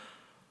Israel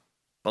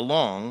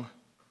belong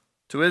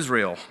to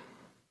Israel.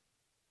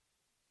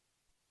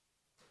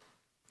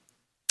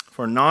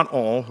 For not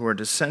all who are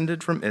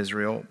descended from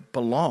Israel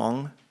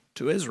belong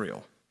to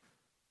Israel.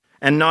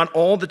 And not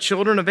all the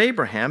children of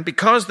Abraham,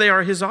 because they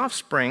are his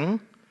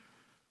offspring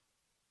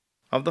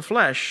of the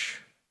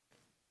flesh,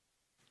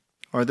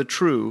 are the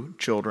true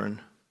children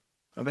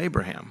of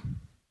Abraham.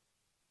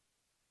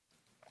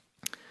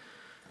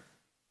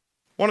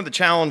 One of the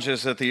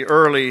challenges that the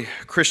early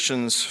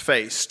Christians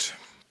faced,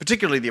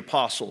 particularly the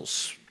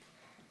apostles,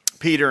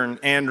 Peter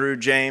and Andrew,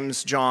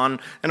 James, John,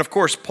 and of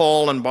course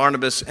Paul and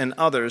Barnabas and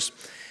others,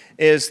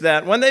 is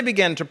that when they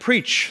began to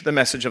preach the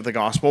message of the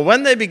gospel,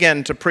 when they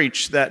began to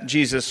preach that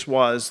Jesus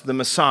was the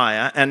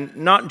Messiah, and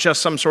not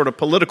just some sort of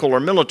political or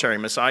military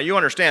Messiah, you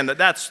understand that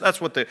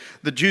that's what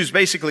the Jews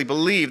basically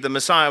believed the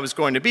Messiah was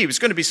going to be. He was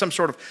going to be some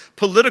sort of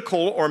political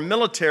or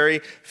military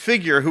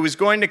figure who was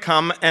going to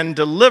come and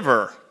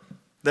deliver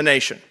the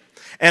nation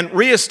and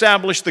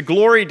reestablish the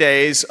glory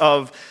days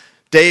of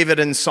David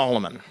and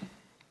Solomon.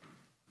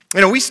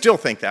 You know, we still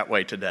think that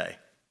way today.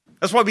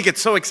 That's why we get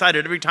so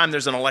excited every time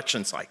there's an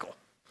election cycle.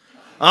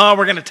 Oh,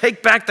 we're going to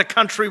take back the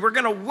country. We're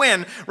going to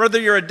win.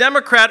 Whether you're a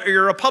Democrat or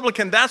you're a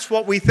Republican, that's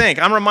what we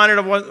think. I'm reminded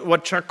of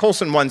what Chuck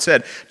Colson once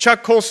said.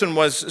 Chuck Colson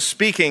was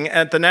speaking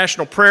at the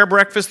National Prayer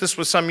Breakfast. This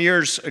was some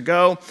years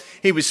ago.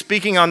 He was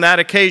speaking on that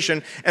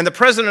occasion, and the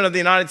President of the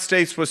United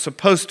States was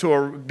supposed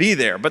to be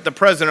there, but the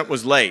President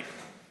was late.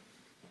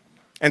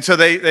 And so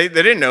they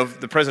didn't know if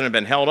the president had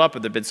been held up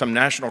or there'd been some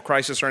national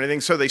crisis or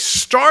anything. So they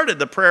started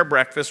the prayer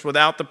breakfast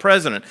without the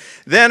president.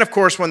 Then, of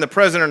course, when the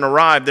president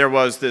arrived, there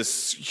was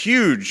this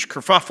huge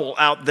kerfuffle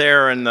out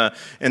there in the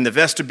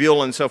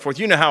vestibule and so forth.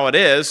 You know how it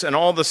is. And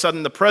all of a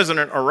sudden, the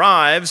president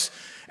arrives,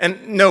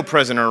 and no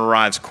president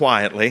arrives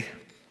quietly.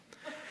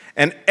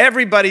 And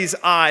everybody's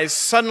eyes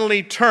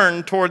suddenly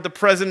turn toward the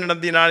President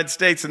of the United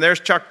States. And there's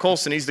Chuck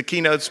Colson. He's the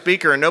keynote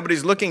speaker, and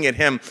nobody's looking at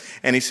him.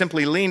 And he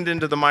simply leaned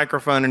into the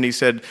microphone and he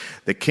said,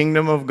 "The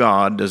kingdom of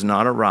God does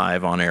not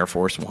arrive on Air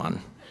Force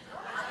One."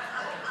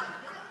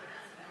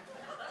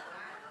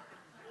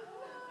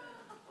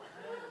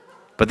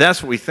 But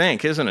that's what we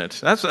think, isn't it?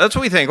 That's what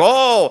we think.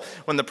 Oh,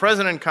 when the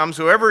president comes,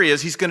 whoever he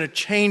is, he's going to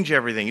change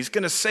everything. He's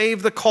going to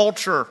save the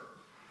culture.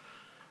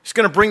 He's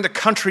going to bring the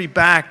country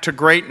back to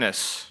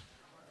greatness.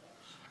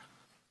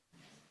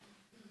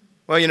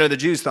 Well, you know, the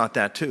Jews thought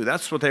that too.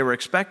 That's what they were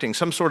expecting,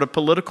 some sort of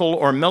political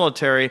or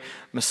military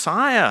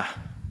Messiah.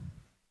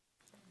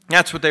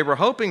 That's what they were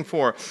hoping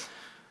for.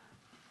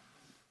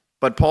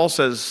 But Paul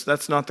says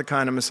that's not the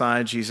kind of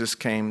Messiah Jesus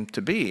came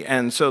to be.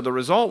 And so the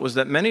result was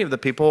that many of the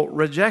people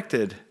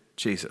rejected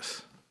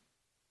Jesus.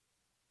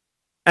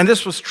 And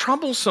this was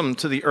troublesome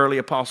to the early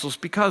apostles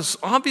because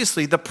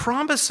obviously the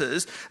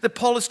promises that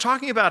Paul is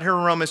talking about here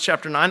in Romans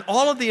chapter 9,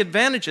 all of the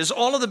advantages,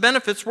 all of the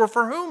benefits were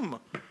for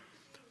whom?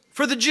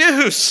 For the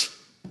Jews.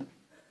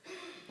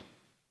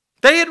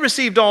 They had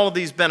received all of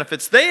these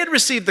benefits. They had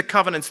received the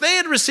covenants. They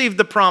had received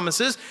the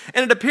promises.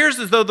 And it appears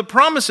as though the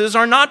promises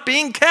are not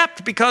being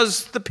kept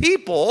because the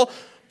people,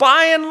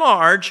 by and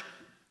large,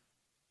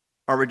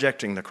 are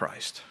rejecting the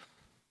Christ.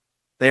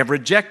 They have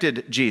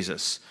rejected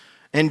Jesus.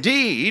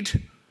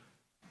 Indeed,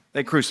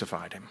 they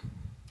crucified him.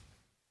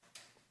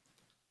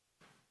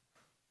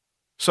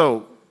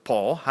 So,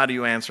 Paul, how do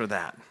you answer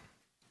that?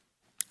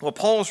 Well,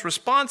 Paul's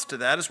response to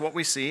that is what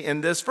we see in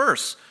this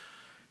verse.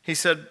 He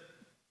said,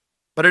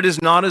 "But it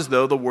is not as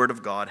though the word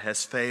of God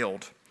has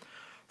failed.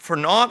 For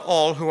not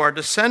all who are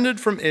descended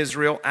from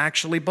Israel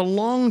actually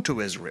belong to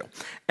Israel.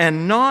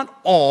 And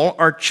not all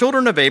are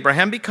children of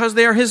Abraham because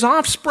they are his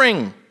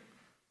offspring.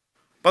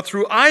 But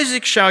through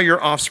Isaac shall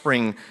your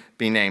offspring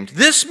be named."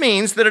 This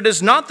means that it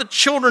is not the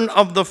children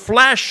of the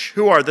flesh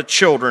who are the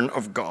children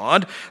of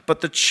God,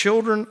 but the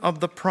children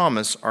of the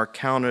promise are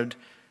counted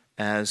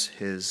as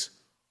his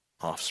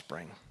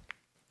offspring.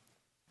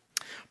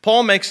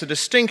 Paul makes a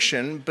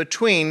distinction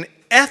between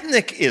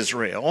ethnic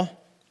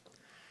Israel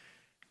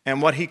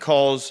and what he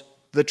calls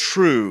the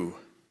true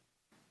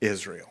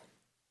Israel.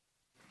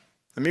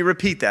 Let me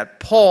repeat that.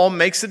 Paul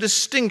makes a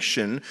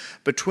distinction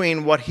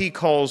between what he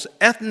calls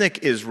ethnic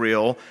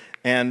Israel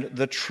and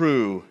the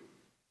true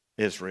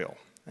Israel.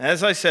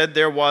 As I said,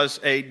 there was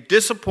a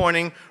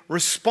disappointing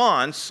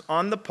response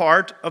on the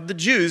part of the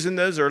Jews in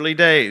those early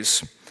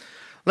days.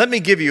 Let me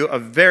give you a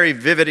very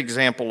vivid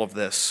example of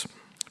this.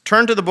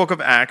 Turn to the book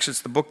of Acts.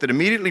 It's the book that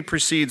immediately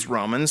precedes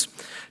Romans,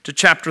 to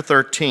chapter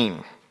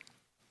 13.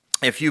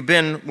 If you've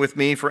been with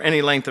me for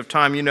any length of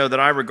time, you know that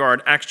I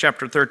regard Acts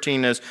chapter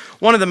 13 as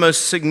one of the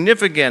most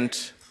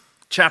significant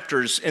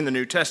chapters in the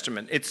New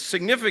Testament. It's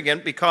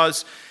significant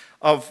because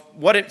of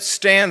what it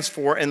stands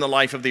for in the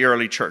life of the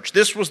early church.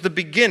 This was the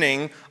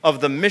beginning of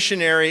the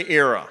missionary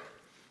era.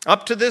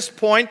 Up to this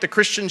point, the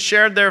Christians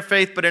shared their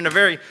faith, but in a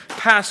very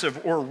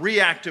passive or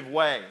reactive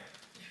way.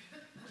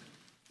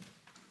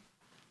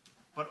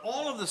 But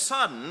all of a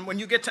sudden, when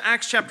you get to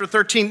Acts chapter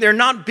 13, they're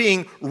not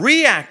being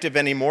reactive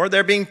anymore,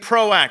 they're being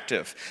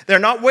proactive. They're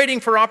not waiting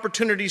for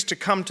opportunities to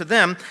come to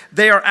them,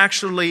 they are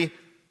actually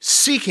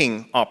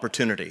seeking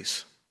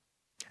opportunities.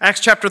 Acts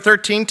chapter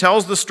 13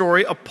 tells the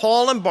story of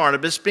Paul and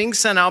Barnabas being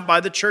sent out by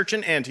the church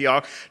in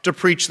Antioch to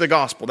preach the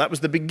gospel. That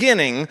was the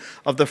beginning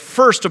of the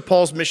first of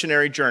Paul's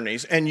missionary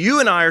journeys. And you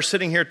and I are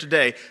sitting here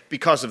today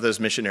because of those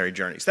missionary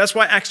journeys. That's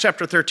why Acts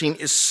chapter 13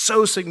 is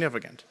so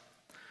significant.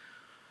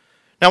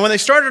 Now, when they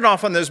started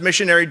off on those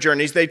missionary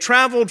journeys, they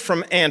traveled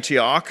from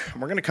Antioch.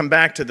 We're going to come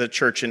back to the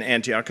church in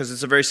Antioch because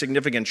it's a very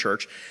significant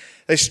church.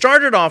 They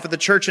started off at the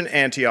church in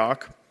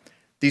Antioch.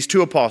 These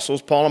two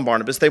apostles, Paul and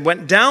Barnabas, they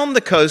went down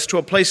the coast to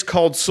a place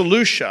called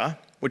Seleucia,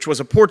 which was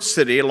a port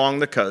city along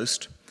the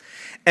coast.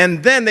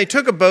 And then they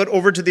took a boat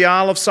over to the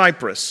Isle of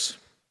Cyprus.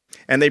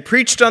 And they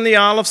preached on the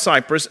Isle of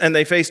Cyprus, and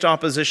they faced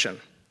opposition.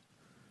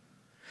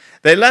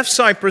 They left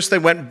Cyprus, they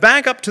went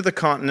back up to the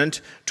continent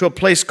to a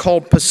place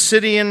called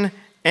Pisidian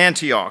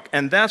Antioch.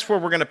 And that's where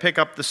we're going to pick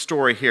up the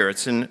story here.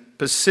 It's in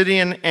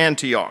Pisidian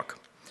Antioch.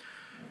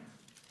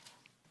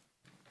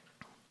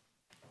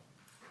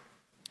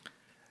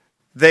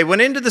 They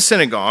went into the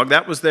synagogue.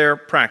 That was their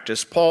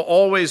practice. Paul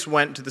always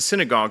went to the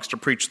synagogues to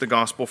preach the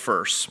gospel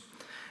first.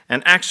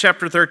 And Acts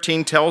chapter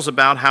 13 tells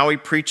about how he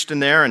preached in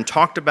there and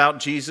talked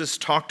about Jesus,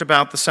 talked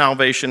about the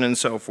salvation and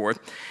so forth.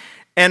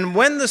 And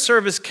when the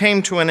service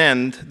came to an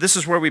end, this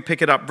is where we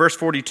pick it up, verse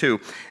 42.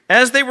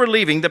 As they were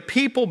leaving, the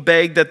people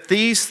begged that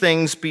these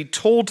things be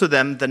told to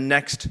them the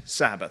next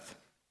Sabbath.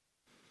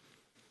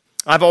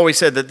 I've always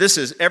said that this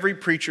is every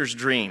preacher's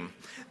dream.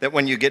 That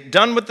when you get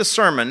done with the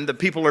sermon, the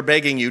people are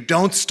begging you,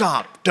 don't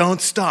stop, don't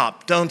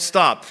stop, don't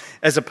stop,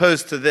 as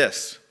opposed to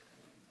this.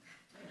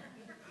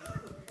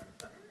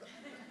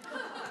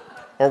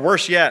 Or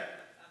worse yet,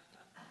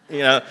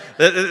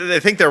 they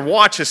think their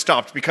watch has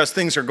stopped because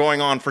things are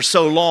going on for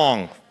so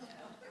long.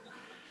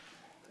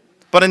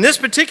 But in this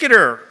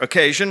particular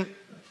occasion,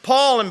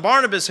 Paul and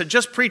Barnabas had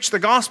just preached the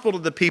gospel to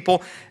the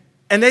people,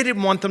 and they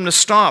didn't want them to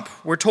stop.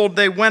 We're told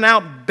they went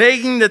out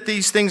begging that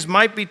these things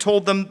might be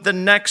told them the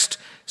next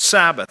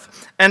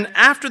Sabbath. And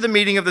after the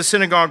meeting of the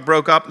synagogue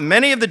broke up,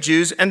 many of the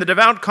Jews and the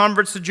devout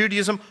converts to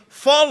Judaism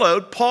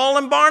followed Paul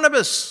and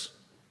Barnabas,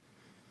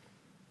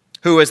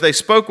 who, as they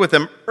spoke with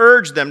them,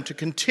 urged them to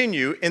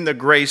continue in the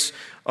grace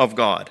of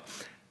God.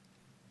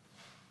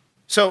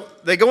 So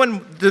they go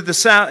into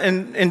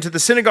the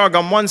synagogue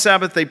on one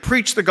Sabbath, they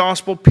preach the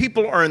gospel,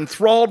 people are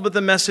enthralled with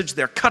the message,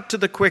 they're cut to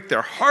the quick,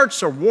 their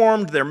hearts are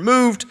warmed, they're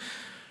moved,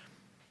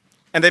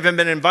 and they've been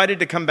invited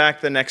to come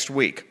back the next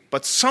week.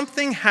 But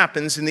something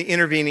happens in the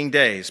intervening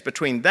days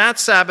between that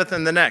Sabbath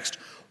and the next.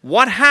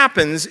 What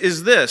happens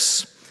is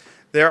this.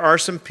 There are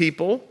some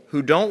people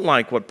who don't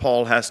like what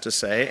Paul has to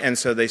say, and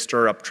so they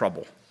stir up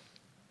trouble.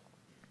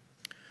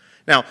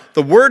 Now,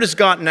 the word has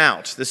gotten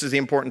out. This is the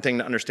important thing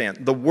to understand.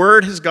 The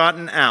word has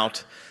gotten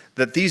out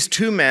that these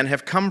two men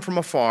have come from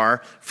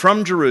afar,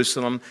 from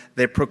Jerusalem.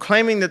 They're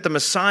proclaiming that the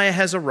Messiah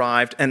has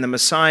arrived, and the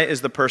Messiah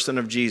is the person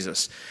of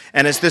Jesus.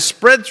 And as this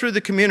spread through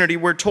the community,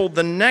 we're told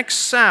the next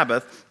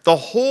Sabbath, the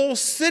whole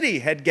city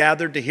had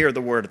gathered to hear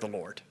the word of the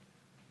Lord.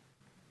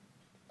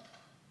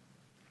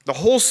 The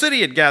whole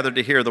city had gathered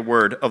to hear the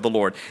word of the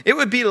Lord. It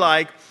would be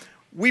like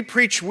we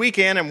preach week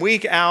in and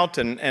week out,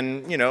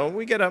 and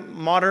we get a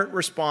moderate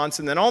response,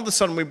 and then all of a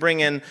sudden we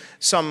bring in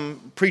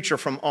some preacher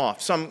from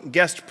off, some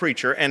guest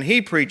preacher, and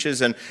he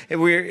preaches, and it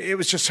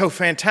was just so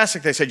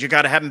fantastic. They said, you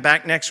got to have him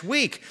back next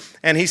week.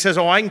 And he says,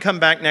 I can come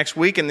back next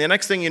week, and the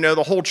next thing you know,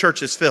 the whole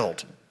church is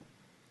filled.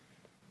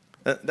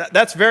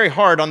 That's very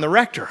hard on the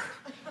rector.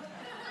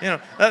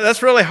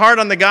 That's really hard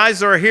on the guys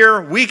that are here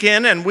week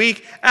in and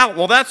week out.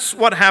 Well, that's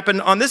what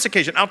happened on this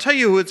occasion. I'll tell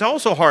you who it's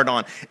also hard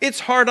on. It's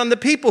hard on the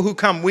people who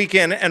come week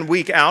in and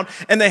week out,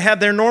 and they have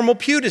their normal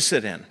pew to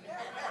sit in.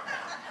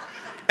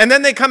 And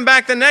then they come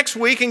back the next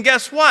week, and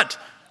guess what?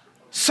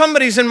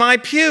 Somebody's in my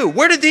pew.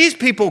 Where did these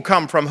people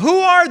come from? Who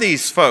are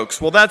these folks?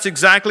 Well, that's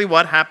exactly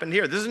what happened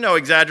here. This is no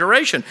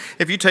exaggeration.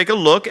 If you take a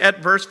look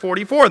at verse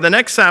 44, the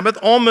next Sabbath,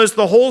 almost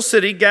the whole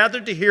city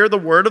gathered to hear the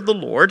word of the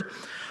Lord.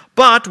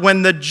 But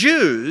when the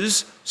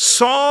Jews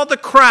saw the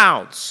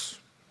crowds,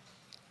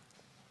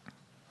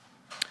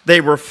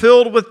 They were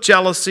filled with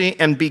jealousy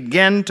and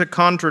began to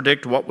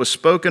contradict what was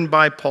spoken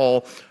by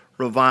Paul,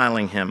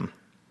 reviling him.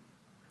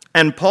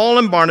 And Paul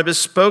and Barnabas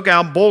spoke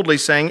out boldly,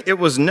 saying, "It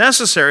was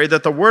necessary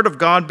that the word of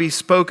God be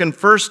spoken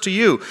first to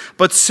you.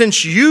 But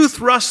since you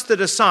thrust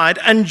it aside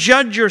and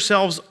judge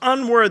yourselves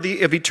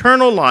unworthy of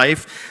eternal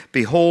life,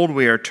 behold,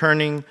 we are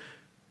turning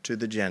to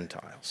the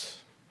Gentiles."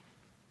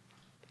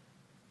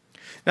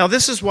 Now,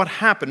 this is what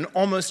happened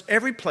almost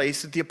every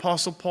place that the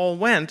Apostle Paul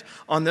went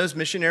on those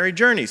missionary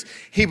journeys.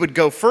 He would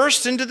go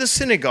first into the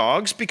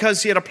synagogues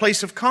because he had a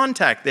place of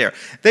contact there.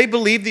 They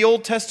believed the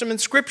Old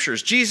Testament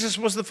scriptures. Jesus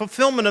was the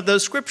fulfillment of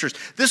those scriptures.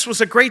 This was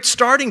a great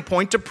starting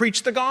point to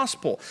preach the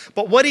gospel.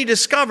 But what he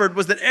discovered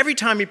was that every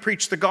time he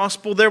preached the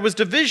gospel, there was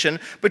division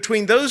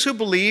between those who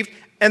believed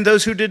and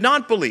those who did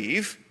not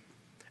believe.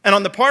 And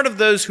on the part of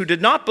those who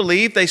did not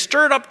believe, they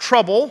stirred up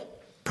trouble,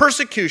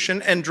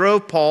 persecution, and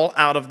drove Paul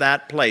out of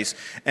that place.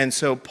 And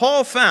so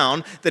Paul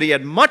found that he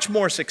had much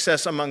more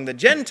success among the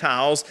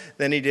Gentiles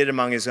than he did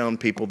among his own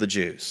people, the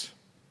Jews.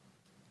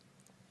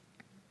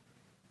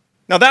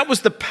 Now that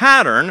was the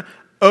pattern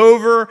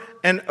over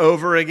and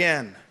over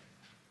again.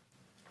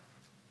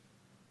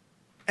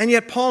 And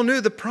yet Paul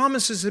knew the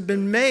promises had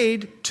been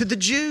made to the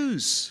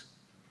Jews.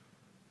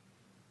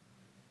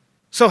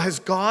 So has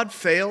God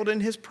failed in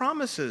his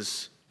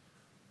promises?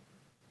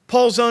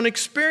 Paul's own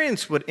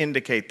experience would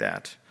indicate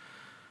that.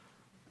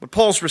 But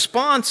Paul's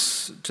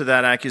response to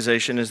that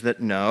accusation is that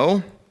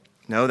no,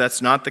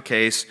 that's not the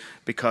case,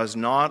 because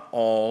not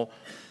all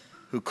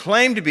who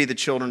claim to be the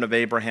children of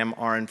Abraham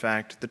are in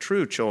fact the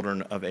true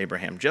children of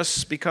Abraham.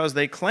 Just because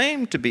they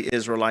claim to be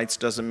Israelites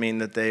doesn't mean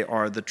that they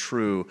are the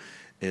true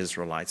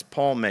Israelites.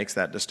 Paul makes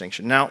that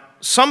distinction. Now,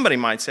 somebody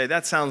might say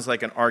that sounds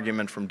like an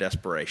argument from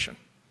desperation.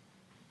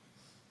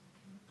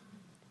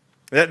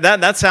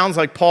 That sounds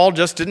like Paul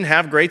just didn't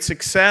have great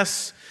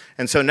success,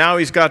 and so now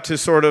he's got to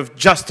sort of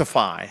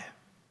justify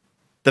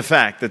the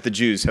fact that the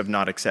Jews have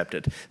not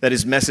accepted, that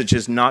his message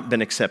has not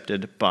been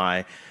accepted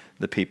by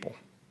the people.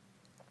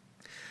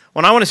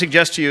 What I want to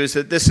suggest to you is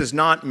that this is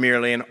not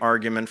merely an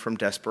argument from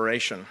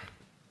desperation.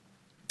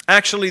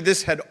 Actually,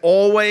 this had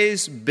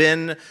always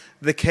been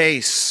the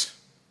case.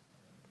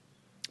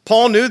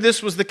 Paul knew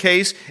this was the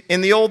case in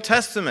the Old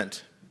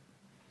Testament.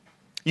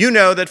 You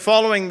know that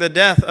following the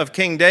death of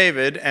King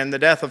David and the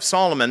death of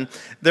Solomon,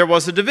 there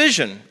was a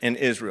division in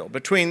Israel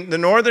between the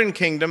northern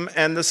kingdom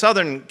and the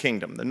southern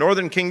kingdom. The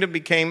northern kingdom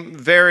became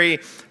very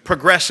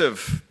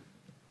progressive.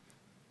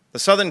 The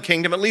southern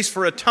kingdom, at least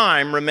for a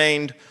time,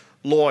 remained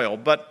loyal.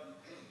 But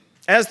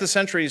as the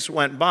centuries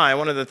went by,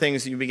 one of the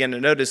things you begin to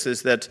notice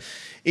is that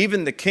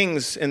even the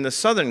kings in the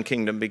southern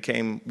kingdom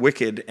became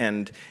wicked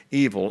and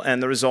evil.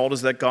 And the result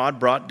is that God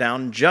brought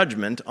down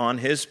judgment on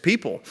his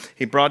people.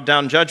 He brought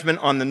down judgment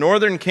on the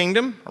northern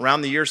kingdom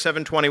around the year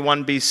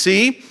 721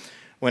 BC,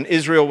 when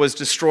Israel was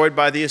destroyed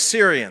by the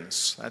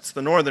Assyrians. That's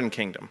the northern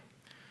kingdom.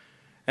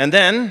 And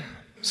then,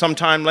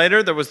 sometime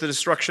later, there was the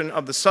destruction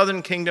of the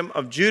southern kingdom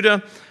of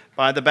Judah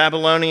by the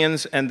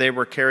Babylonians, and they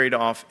were carried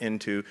off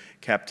into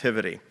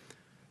captivity.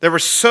 There were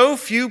so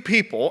few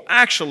people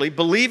actually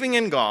believing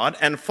in God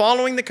and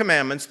following the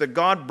commandments that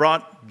God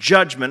brought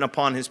judgment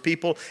upon his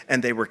people,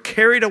 and they were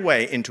carried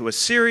away into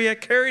Assyria,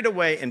 carried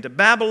away into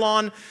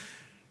Babylon,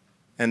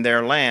 and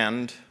their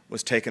land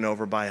was taken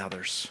over by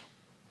others.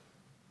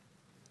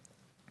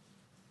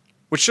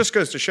 Which just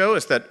goes to show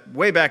us that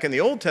way back in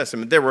the Old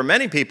Testament, there were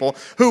many people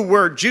who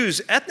were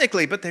Jews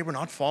ethnically, but they were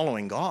not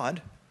following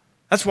God.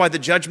 That's why the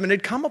judgment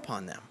had come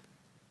upon them.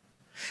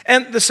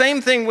 And the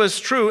same thing was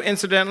true,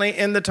 incidentally,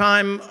 in the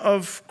time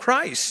of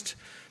Christ.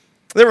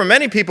 There were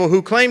many people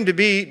who claimed to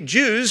be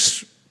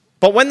Jews,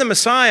 but when the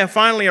Messiah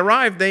finally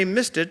arrived, they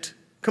missed it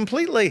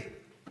completely.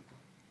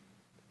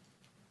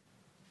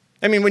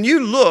 I mean, when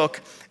you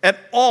look at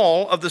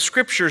all of the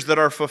scriptures that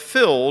are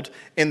fulfilled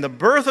in the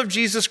birth of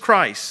Jesus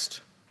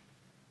Christ,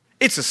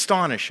 it's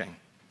astonishing.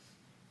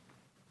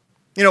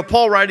 You know,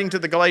 Paul, writing to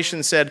the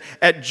Galatians, said,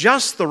 "At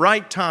just the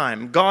right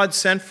time, God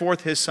sent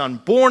forth his Son,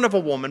 born of a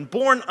woman,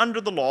 born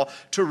under the law,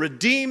 to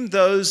redeem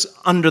those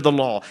under the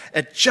law."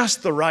 At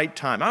just the right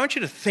time. I want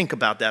you to think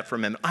about that for a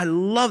minute. I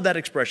love that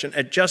expression,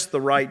 at just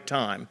the right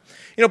time.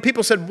 You know,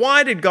 people said,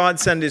 why did God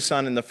send his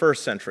Son in the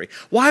first century?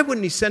 Why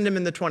wouldn't he send him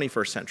in the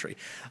 21st century?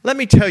 Let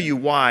me tell you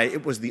why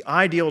it was the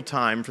ideal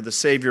time for the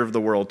Savior of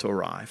the world to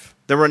arrive.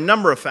 There were a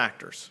number of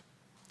factors.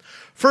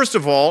 First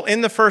of all,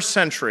 in the first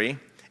century,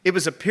 it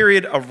was a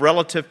period of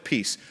relative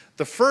peace.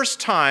 The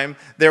first time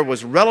there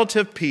was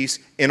relative peace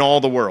in all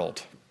the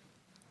world.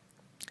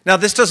 Now,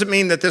 this doesn't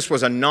mean that this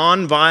was a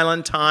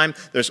non-violent time.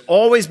 There's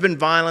always been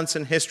violence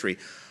in history.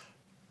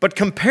 But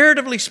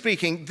comparatively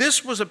speaking,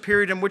 this was a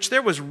period in which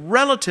there was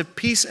relative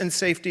peace and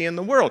safety in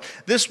the world.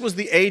 This was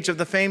the age of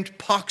the famed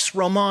Pax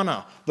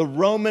Romana, the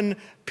Roman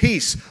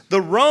peace.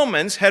 The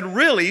Romans had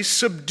really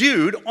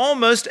subdued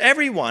almost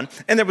everyone,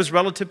 and there was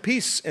relative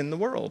peace in the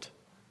world.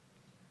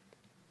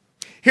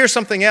 Here's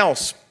something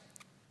else.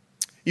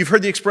 You've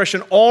heard the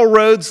expression, all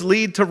roads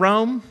lead to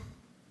Rome.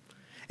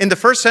 In the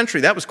first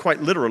century, that was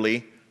quite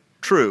literally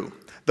true.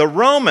 The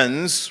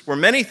Romans were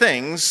many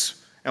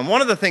things, And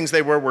one of the things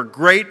they were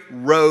great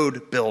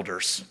road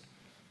builders.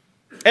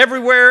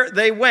 Everywhere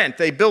they went,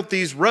 they built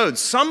these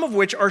roads, some of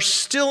which are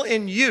still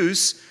in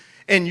use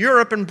in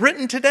Europe and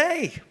Britain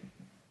today.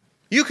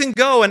 You can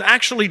go and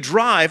actually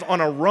drive on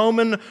a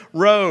Roman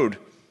road.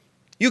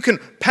 You can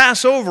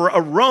pass over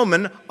a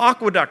Roman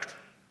aqueduct.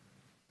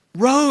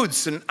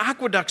 Roads and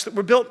aqueducts that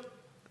were built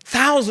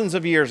thousands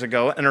of years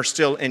ago and are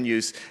still in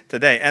use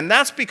today. And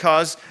that's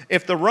because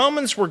if the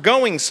Romans were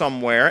going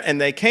somewhere and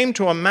they came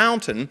to a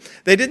mountain,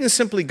 they didn't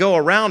simply go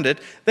around it,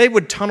 they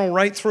would tunnel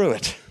right through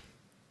it.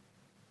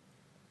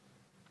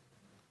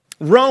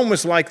 Rome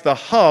was like the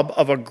hub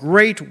of a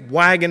great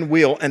wagon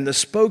wheel, and the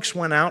spokes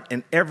went out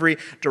in every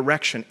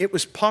direction. It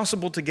was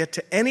possible to get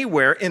to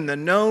anywhere in the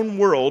known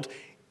world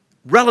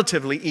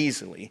relatively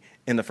easily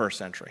in the first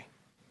century.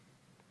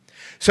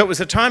 So it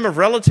was a time of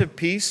relative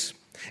peace.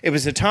 It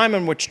was a time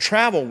in which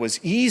travel was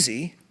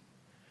easy.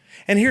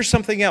 And here's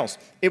something else.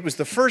 It was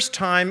the first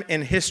time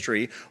in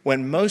history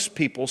when most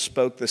people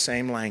spoke the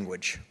same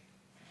language.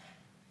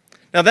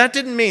 Now, that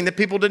didn't mean that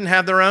people didn't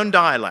have their own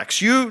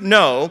dialects. You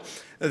know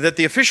that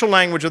the official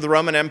language of the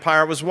Roman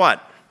Empire was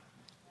what?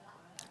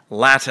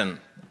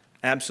 Latin.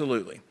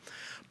 Absolutely.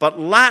 But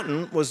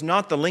Latin was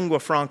not the lingua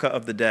franca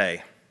of the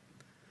day.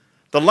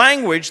 The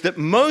language that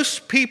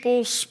most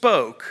people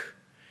spoke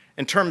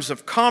in terms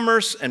of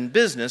commerce and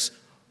business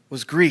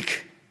was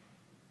Greek.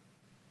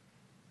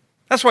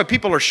 That's why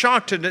people are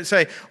shocked to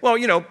say, well,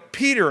 you know,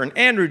 Peter and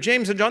Andrew,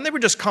 James and John, they were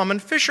just common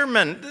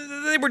fishermen.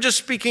 They were just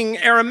speaking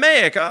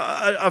Aramaic,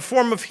 a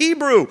form of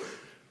Hebrew.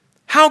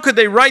 How could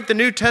they write the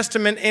New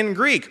Testament in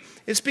Greek?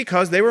 It's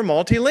because they were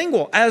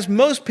multilingual, as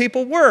most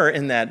people were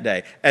in that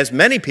day, as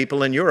many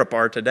people in Europe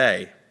are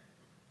today.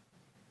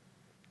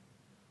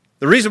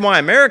 The reason why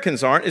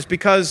Americans aren't is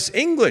because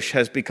English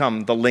has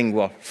become the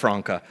lingua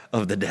franca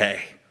of the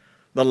day,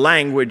 the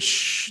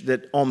language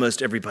that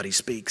almost everybody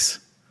speaks.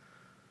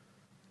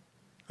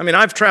 I mean,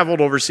 I've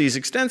traveled overseas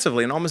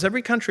extensively. In almost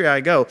every country I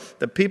go,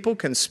 the people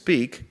can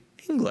speak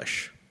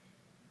English.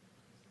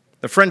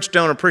 The French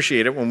don't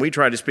appreciate it when we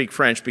try to speak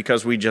French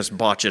because we just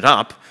botch it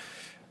up.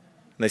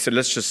 And they said,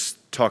 let's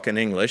just talk in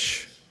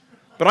English.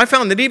 But I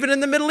found that even in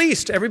the Middle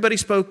East, everybody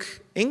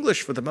spoke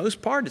English for the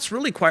most part. It's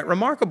really quite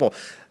remarkable.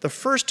 The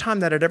first time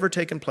that had ever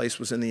taken place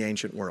was in the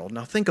ancient world.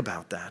 Now think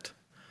about that.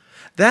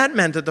 That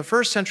meant that the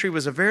first century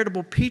was a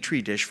veritable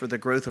petri dish for the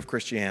growth of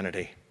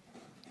Christianity.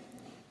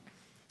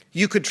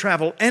 You could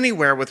travel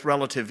anywhere with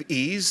relative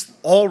ease.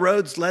 All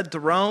roads led to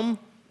Rome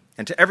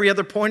and to every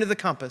other point of the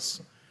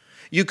compass.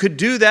 You could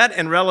do that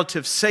in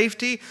relative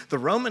safety. The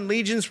Roman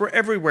legions were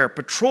everywhere,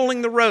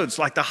 patrolling the roads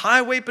like the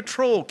highway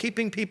patrol,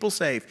 keeping people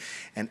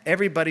safe. And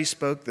everybody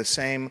spoke the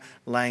same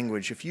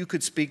language. If you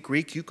could speak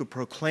Greek, you could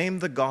proclaim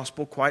the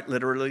gospel quite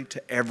literally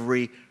to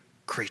every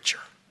creature.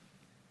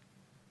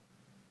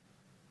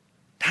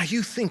 Now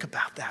you think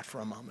about that for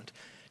a moment.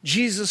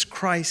 Jesus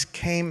Christ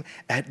came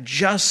at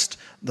just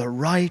the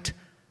right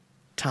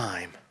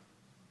time.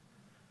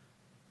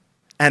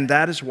 And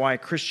that is why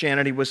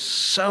Christianity was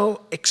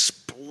so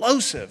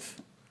explosive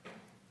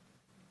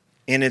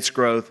in its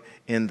growth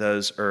in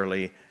those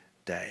early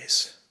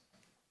days.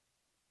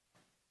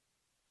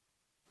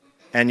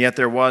 And yet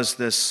there was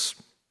this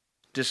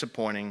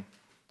disappointing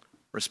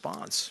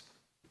response.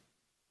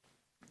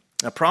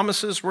 Now,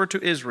 promises were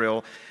to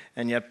Israel,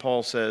 and yet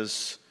Paul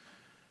says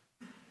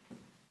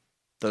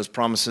those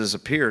promises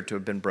appeared to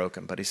have been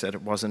broken, but he said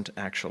it wasn't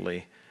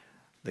actually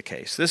the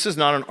case. This is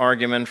not an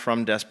argument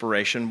from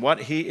desperation.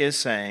 What he is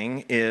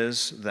saying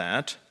is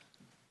that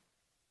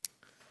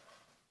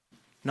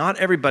not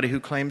everybody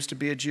who claims to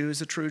be a Jew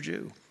is a true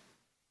Jew,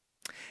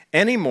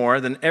 any more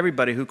than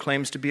everybody who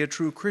claims to be a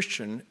true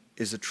Christian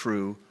is a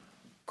true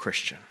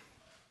Christian.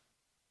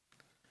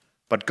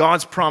 But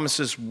God's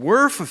promises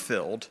were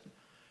fulfilled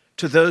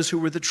to those who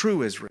were the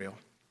true Israel,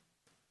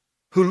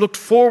 who looked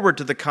forward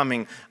to the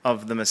coming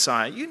of the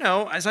Messiah. You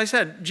know, as I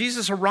said,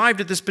 Jesus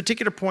arrived at this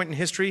particular point in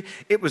history.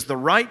 It was the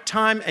right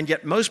time, and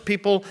yet most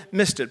people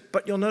missed it.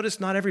 But you'll notice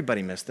not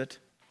everybody missed it.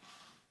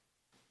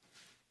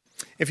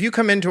 If you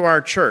come into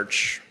our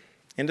church,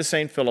 into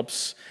St.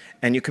 Philip's,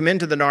 and you come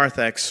into the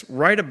narthex,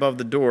 right above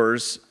the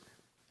doors,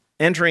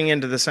 entering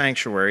into the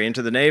sanctuary,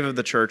 into the nave of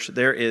the church,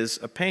 there is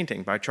a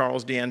painting by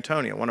Charles D.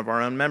 Antonio, one of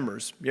our own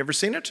members. You ever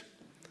seen it?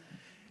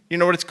 You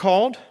know what it's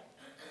called?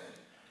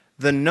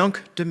 The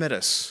Nunc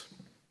Dimittis.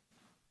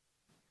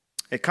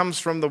 It comes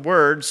from the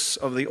words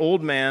of the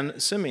old man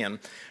Simeon.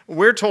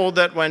 We're told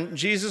that when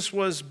Jesus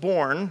was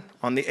born,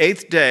 on the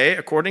 8th day,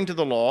 according to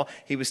the law,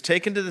 he was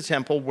taken to the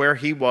temple where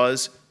he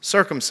was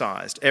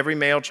circumcised. Every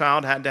male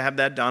child had to have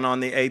that done on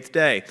the 8th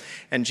day.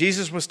 And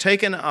Jesus was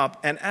taken up,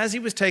 and as he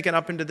was taken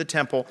up into the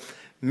temple,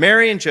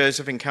 Mary and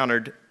Joseph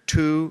encountered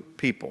two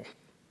people.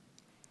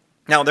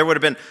 Now, there would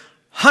have been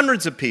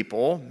hundreds of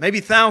people,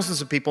 maybe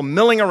thousands of people,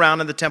 milling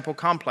around in the temple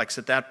complex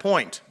at that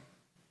point.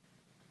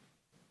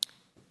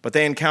 But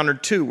they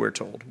encountered two, we're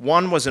told.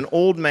 One was an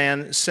old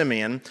man,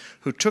 Simeon,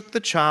 who took the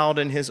child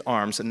in his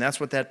arms, and that's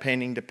what that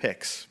painting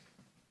depicts.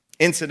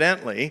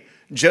 Incidentally,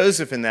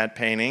 Joseph in that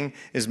painting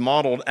is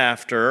modeled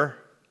after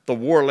the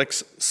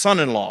Warlick's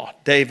son-in-law,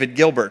 David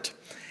Gilbert.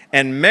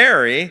 And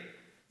Mary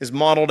is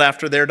modeled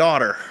after their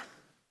daughter.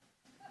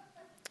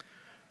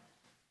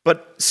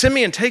 But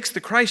Simeon takes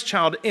the Christ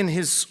child in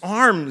his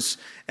arms,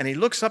 and he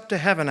looks up to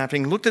heaven after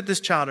he looked at this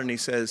child, and he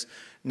says,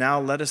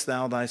 "Now lettest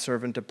thou thy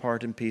servant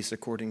depart in peace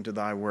according to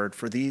thy word.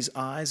 For these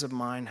eyes of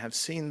mine have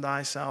seen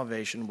thy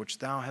salvation, which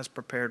thou hast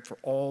prepared for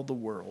all the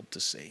world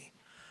to see,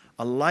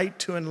 a light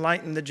to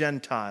enlighten the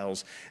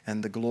Gentiles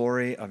and the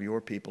glory of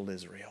your people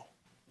Israel."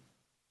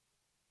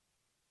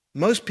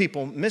 Most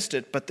people missed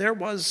it, but there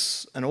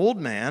was an old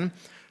man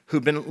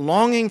who'd been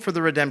longing for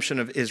the redemption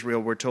of Israel,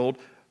 we're told,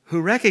 who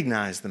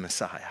recognized the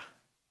Messiah.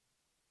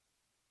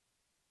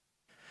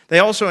 They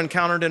also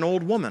encountered an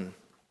old woman.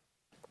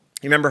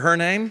 You remember her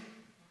name?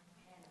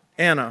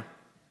 Anna.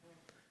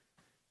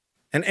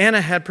 And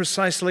Anna had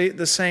precisely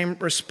the same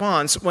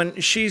response when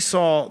she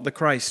saw the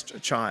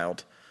Christ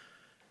child.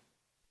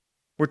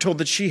 We're told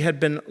that she had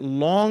been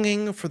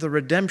longing for the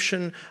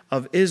redemption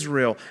of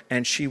Israel,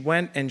 and she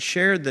went and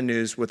shared the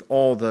news with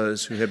all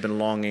those who had been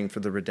longing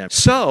for the redemption.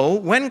 So,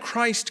 when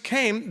Christ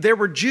came, there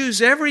were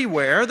Jews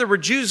everywhere. There were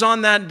Jews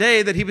on that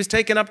day that he was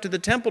taken up to the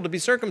temple to be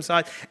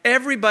circumcised.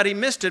 Everybody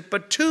missed it,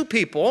 but two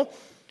people,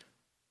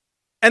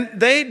 and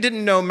they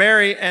didn't know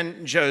Mary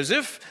and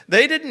Joseph.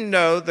 They didn't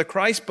know the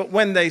Christ, but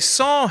when they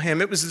saw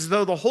him, it was as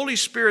though the Holy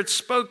Spirit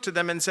spoke to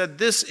them and said,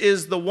 "This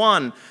is the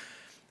one."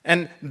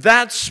 And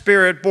that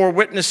spirit bore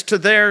witness to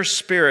their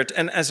spirit,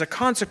 and as a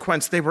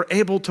consequence, they were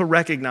able to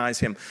recognize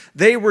him.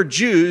 They were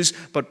Jews,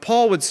 but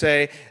Paul would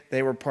say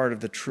they were part of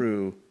the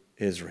true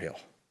Israel.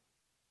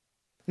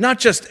 Not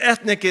just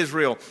ethnic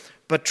Israel,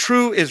 but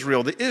true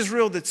Israel, the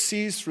Israel that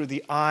sees through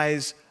the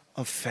eyes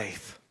of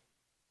faith.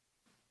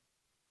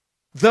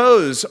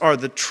 Those are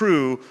the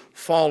true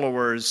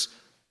followers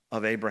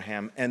of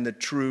Abraham and the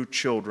true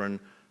children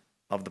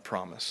of the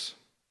promise.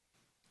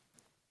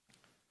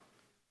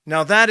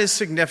 Now that is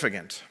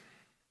significant.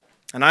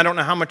 And I don't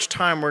know how much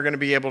time we're going to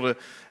be able to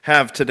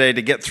have today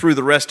to get through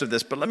the rest of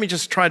this, but let me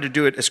just try to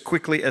do it as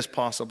quickly as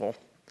possible.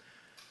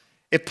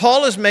 If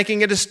Paul is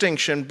making a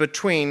distinction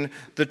between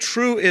the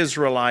true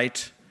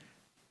Israelite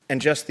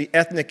and just the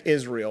ethnic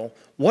Israel,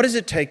 what does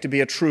it take to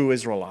be a true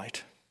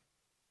Israelite?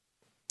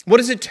 What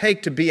does it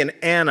take to be an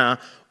Anna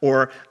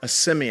or a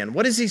Simeon?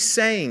 What is he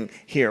saying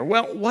here?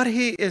 Well, what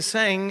he is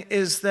saying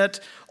is that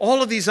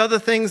all of these other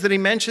things that he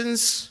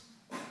mentions,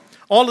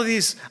 all of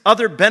these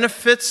other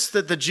benefits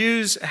that the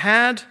Jews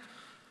had,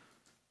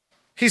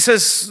 he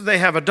says they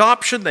have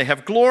adoption, they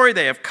have glory,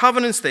 they have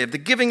covenants, they have the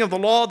giving of the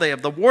law, they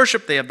have the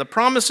worship, they have the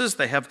promises,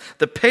 they have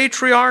the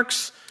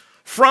patriarchs.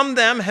 From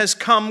them has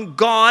come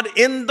God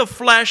in the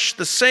flesh,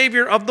 the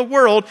Savior of the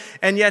world,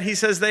 and yet he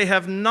says they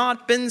have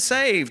not been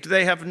saved,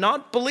 they have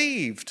not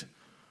believed.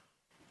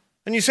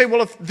 And you say,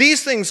 well, if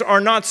these things are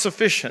not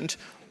sufficient,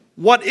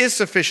 what is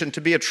sufficient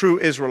to be a true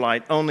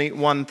Israelite? Only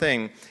one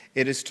thing.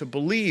 It is to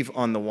believe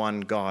on the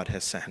one God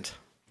has sent.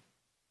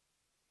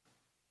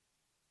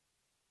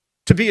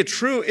 To be a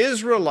true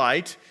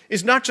Israelite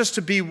is not just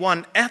to be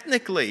one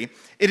ethnically,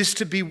 it is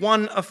to be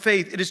one of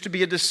faith. It is to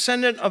be a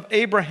descendant of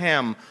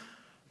Abraham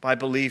by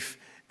belief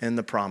in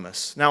the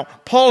promise. Now,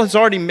 Paul has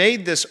already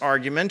made this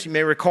argument. You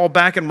may recall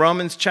back in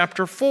Romans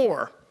chapter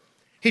 4.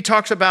 He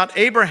talks about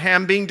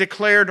Abraham being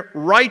declared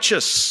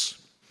righteous.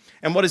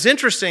 And what is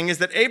interesting is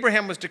that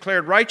Abraham was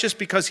declared righteous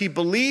because he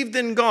believed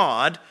in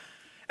God,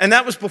 and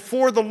that was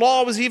before the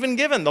law was even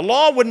given. The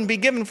law wouldn't be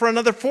given for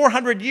another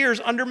 400 years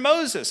under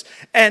Moses.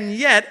 And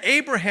yet,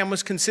 Abraham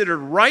was considered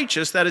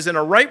righteous, that is, in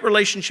a right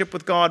relationship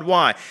with God.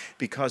 Why?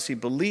 Because he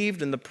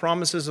believed in the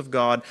promises of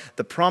God,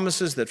 the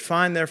promises that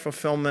find their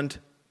fulfillment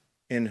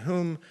in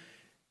whom?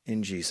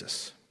 In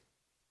Jesus.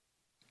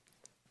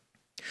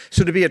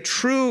 So to be a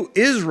true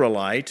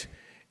Israelite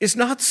is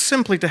not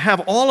simply to have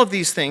all of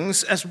these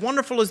things, as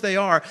wonderful as they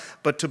are,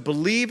 but to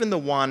believe in the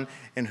one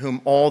in whom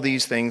all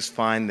these things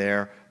find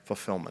their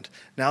fulfillment.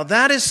 Now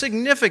that is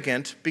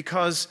significant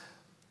because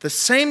the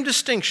same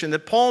distinction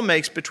that Paul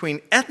makes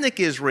between ethnic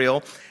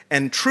Israel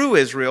and true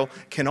Israel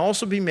can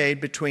also be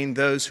made between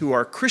those who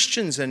are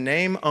Christians in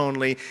name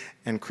only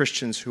and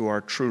Christians who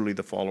are truly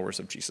the followers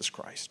of Jesus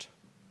Christ.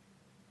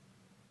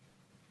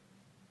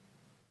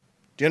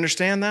 Do you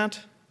understand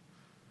that?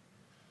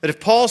 That if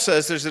Paul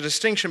says there's a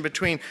distinction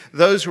between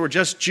those who are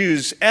just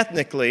Jews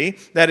ethnically,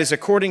 that is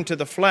according to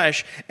the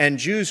flesh, and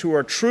Jews who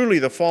are truly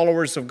the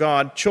followers of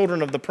God,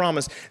 children of the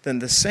promise, then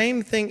the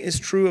same thing is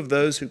true of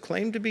those who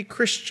claim to be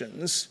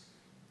Christians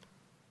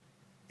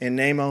in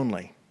name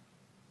only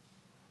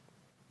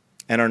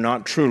and are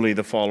not truly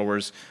the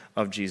followers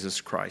of Jesus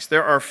Christ.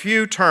 There are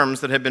few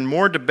terms that have been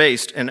more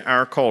debased in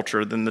our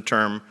culture than the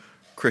term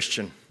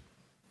Christian.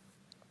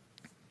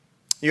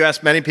 You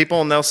ask many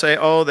people and they'll say,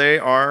 oh, they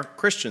are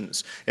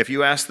Christians. If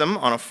you ask them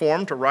on a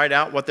form to write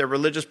out what their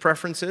religious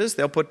preference is,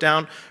 they'll put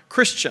down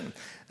Christian.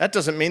 That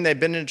doesn't mean they've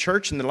been in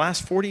church in the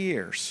last 40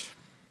 years.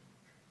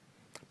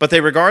 But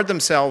they regard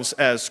themselves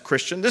as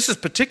Christian. This is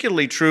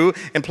particularly true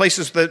in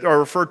places that are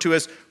referred to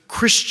as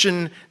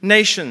Christian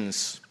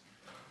nations.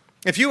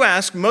 If you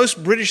ask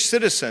most British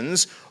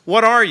citizens,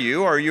 what are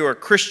you? Are you a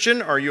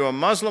Christian? Are you a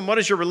Muslim? What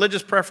is your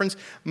religious preference?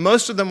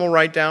 Most of them will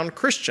write down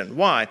Christian.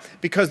 Why?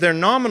 Because they're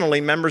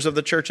nominally members of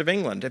the Church of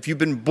England. If you've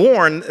been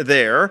born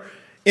there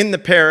in the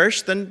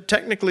parish, then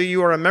technically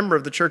you are a member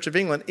of the Church of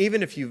England,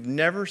 even if you've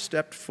never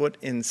stepped foot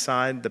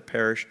inside the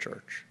parish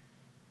church.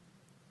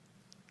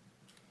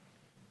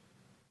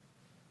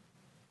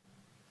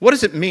 What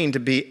does it mean to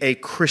be a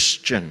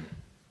Christian?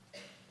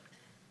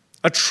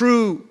 A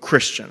true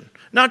Christian.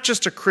 Not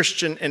just a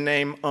Christian in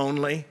name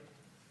only.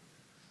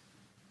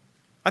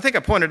 I think I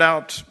pointed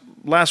out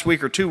last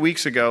week or 2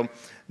 weeks ago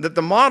that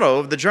the motto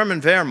of the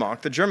German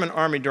Wehrmacht, the German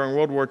army during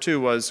World War II,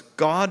 was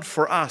God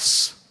for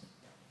us.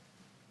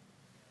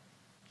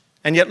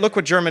 And yet look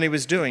what Germany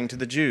was doing to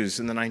the Jews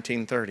in the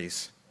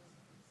 1930s.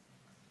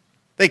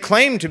 They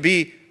claimed to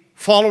be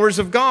followers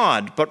of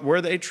God, but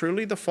were they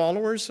truly the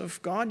followers of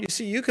God? You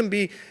see, you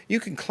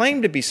can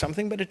claim to be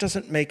something, but it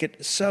doesn't make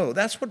it so.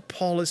 That's what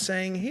Paul is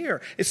saying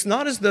here. It's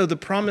not as though the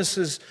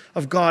promises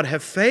of God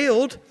have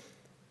failed.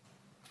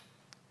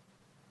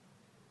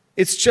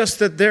 It's just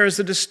that there is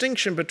a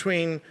distinction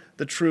between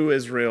the true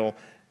Israel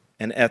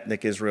and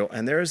ethnic Israel.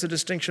 And there is a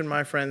distinction,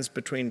 my friends,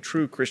 between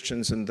true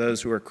Christians and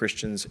those who are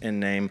Christians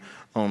in name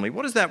only.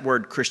 What does that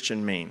word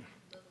Christian mean?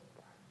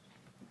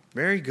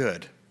 Very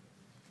good.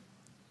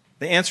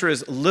 The answer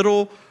is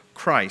little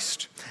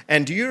Christ.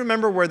 And do you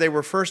remember where they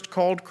were first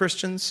called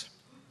Christians?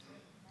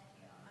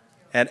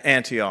 At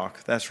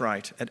Antioch. That's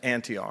right, at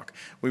Antioch.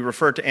 We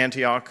referred to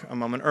Antioch a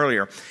moment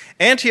earlier.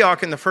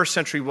 Antioch in the first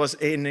century was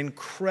an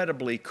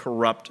incredibly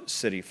corrupt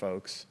city,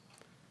 folks.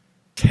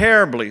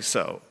 Terribly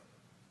so.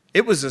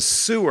 It was a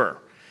sewer.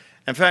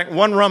 In fact,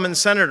 one Roman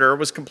senator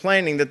was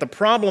complaining that the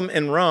problem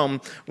in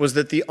Rome was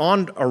that the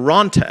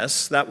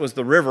Orontes, that was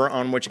the river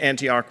on which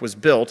Antioch was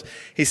built,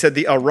 he said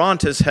the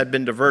Orontes had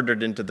been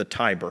diverted into the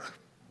Tiber.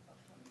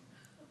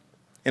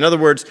 In other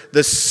words,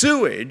 the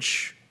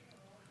sewage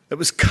that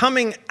was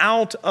coming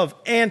out of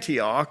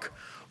Antioch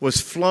was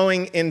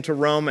flowing into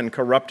Rome and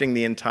corrupting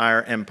the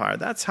entire empire.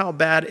 That's how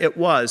bad it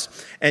was.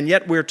 And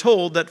yet we're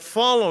told that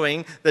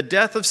following the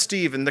death of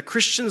Stephen, the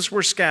Christians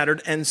were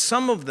scattered, and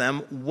some of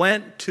them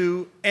went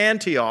to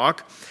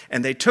Antioch,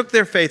 and they took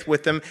their faith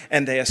with them,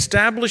 and they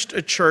established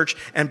a church,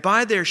 and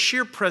by their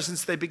sheer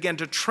presence, they began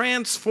to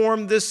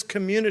transform this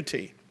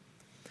community.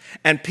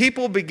 And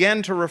people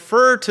began to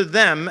refer to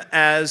them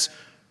as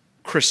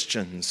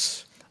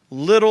Christians,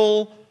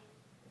 little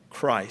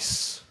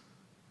Christ.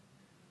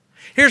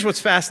 Here's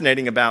what's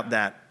fascinating about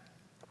that.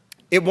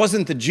 It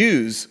wasn't the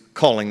Jews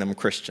calling them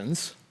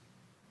Christians,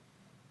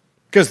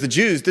 because the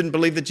Jews didn't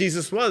believe that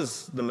Jesus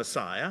was the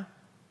Messiah.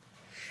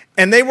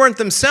 And they weren't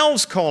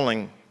themselves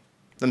calling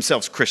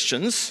themselves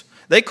Christians.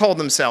 They called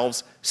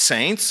themselves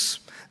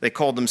saints. They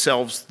called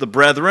themselves the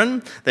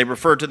brethren. They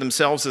referred to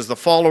themselves as the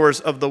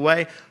followers of the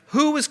way.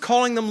 Who was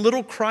calling them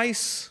little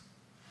Christs?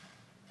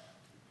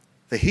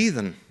 The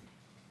heathen.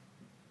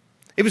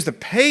 It was the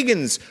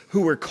pagans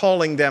who were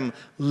calling them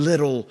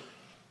little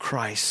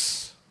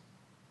Christ.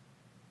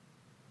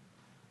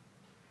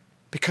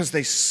 Because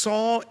they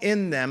saw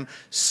in them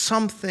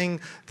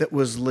something that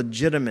was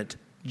legitimate,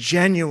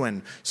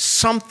 genuine,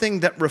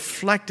 something that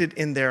reflected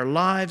in their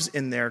lives,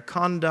 in their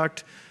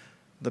conduct,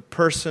 the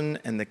person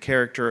and the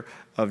character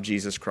of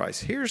Jesus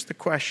Christ. Here's the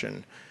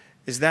question: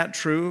 is that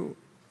true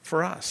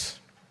for us?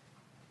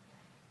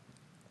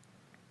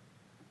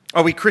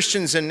 Are we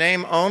Christians in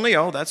name only?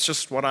 Oh, that's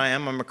just what I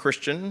am. I'm a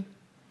Christian.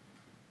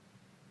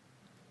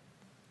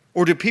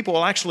 Or do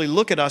people actually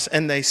look at us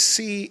and they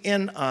see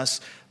in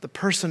us the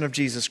person of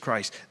Jesus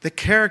Christ, the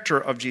character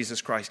of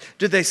Jesus Christ?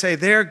 Do they say,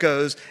 there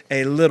goes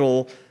a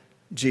little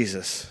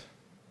Jesus?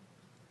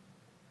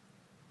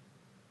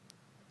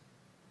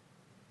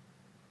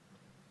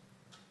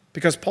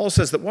 Because Paul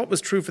says that what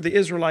was true for the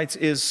Israelites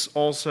is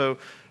also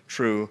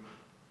true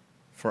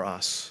for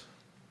us.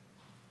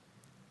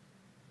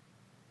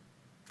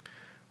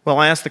 Well,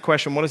 I asked the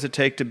question, what does it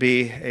take to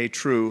be a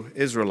true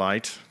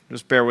Israelite?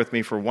 Just bear with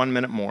me for 1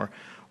 minute more.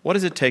 What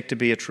does it take to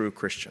be a true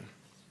Christian?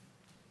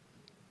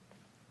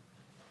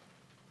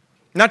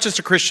 Not just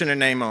a Christian in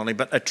name only,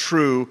 but a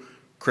true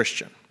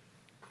Christian.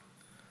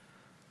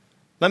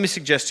 Let me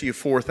suggest to you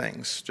 4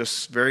 things,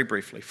 just very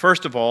briefly.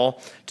 First of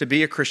all, to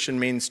be a Christian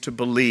means to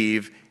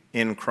believe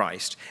in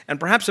Christ. And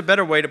perhaps a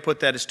better way to put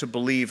that is to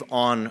believe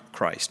on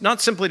Christ. Not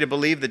simply to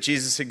believe that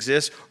Jesus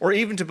exists, or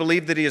even to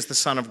believe that he is the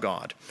Son of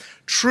God.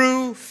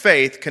 True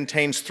faith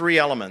contains 3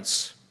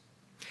 elements.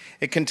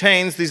 It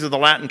contains, these are the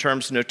Latin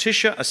terms,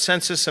 notitia,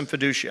 assensus, and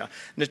fiducia.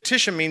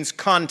 Notitia means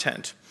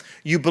content.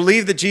 You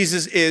believe that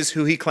Jesus is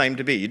who he claimed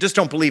to be. You just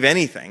don't believe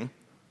anything.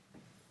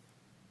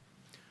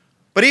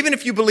 But even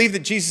if you believe that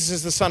Jesus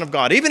is the Son of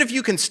God, even if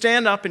you can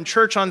stand up in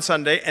church on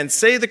Sunday and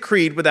say the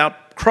creed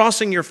without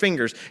crossing your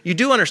fingers, you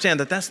do understand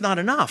that that's not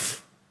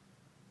enough.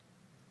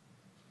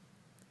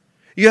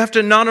 You have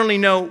to not only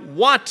know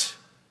what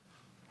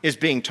is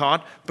being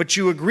taught, but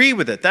you agree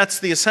with it. That's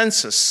the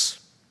assensus.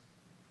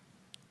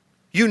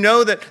 You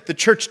know that the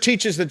church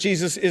teaches that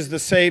Jesus is the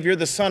Savior,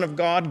 the Son of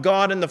God,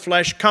 God in the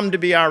flesh, come to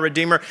be our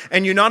Redeemer.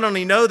 And you not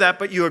only know that,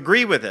 but you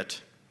agree with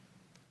it.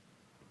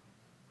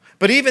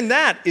 But even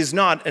that is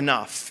not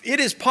enough. It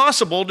is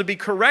possible to be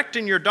correct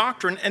in your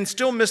doctrine and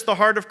still miss the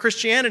heart of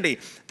Christianity.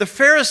 The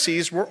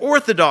Pharisees were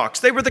orthodox.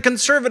 They were the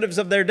conservatives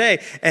of their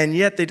day, and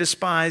yet they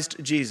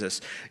despised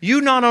Jesus.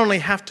 You not only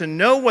have to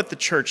know what the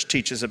church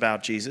teaches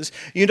about Jesus,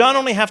 you not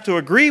only have to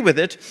agree with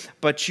it,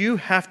 but you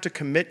have to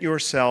commit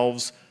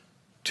yourselves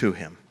to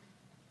him.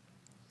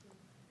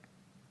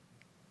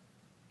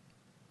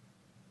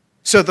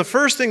 So the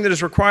first thing that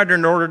is required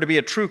in order to be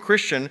a true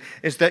Christian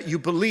is that you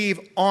believe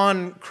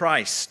on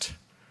Christ.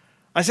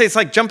 I say it's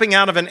like jumping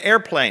out of an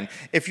airplane.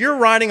 If you're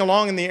riding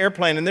along in the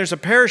airplane and there's a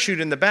parachute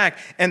in the back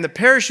and the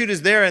parachute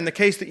is there in the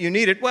case that you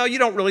need it, well, you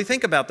don't really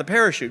think about the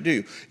parachute, do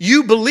you?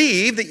 You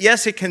believe that,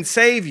 yes, it can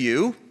save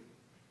you.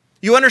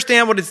 You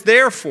understand what it's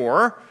there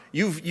for.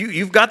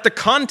 You've got the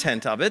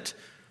content of it.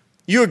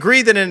 You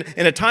agree that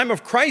in a time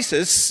of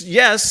crisis,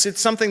 yes,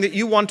 it's something that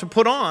you want to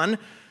put on.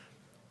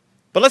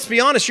 But let's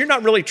be honest, you're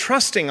not really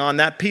trusting on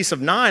that piece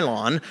of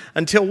nylon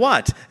until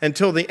what?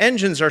 Until the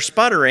engines are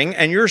sputtering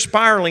and you're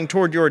spiraling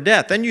toward your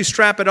death. Then you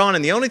strap it on,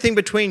 and the only thing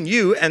between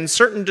you and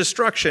certain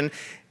destruction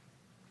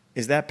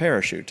is that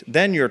parachute.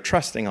 Then you're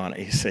trusting on it,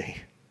 you see.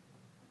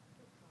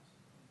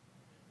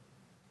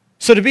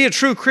 So to be a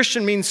true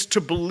Christian means to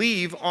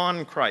believe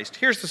on Christ.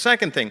 Here's the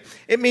second thing.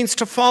 It means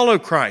to follow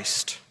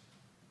Christ.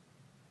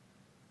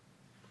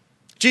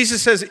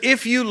 Jesus says,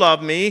 if you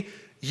love me,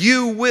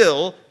 you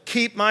will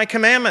keep my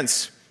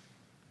commandments.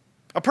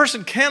 A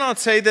person cannot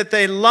say that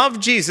they love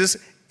Jesus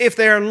if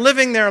they are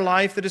living their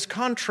life that is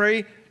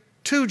contrary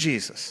to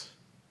Jesus.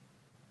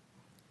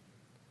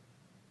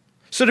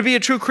 So to be a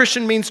true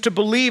Christian means to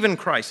believe in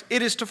Christ.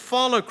 It is to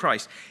follow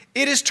Christ.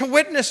 It is to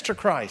witness to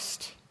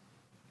Christ.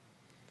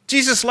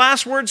 Jesus'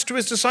 last words to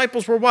his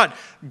disciples were what?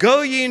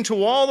 Go ye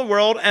into all the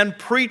world and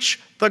preach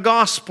the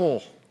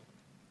gospel.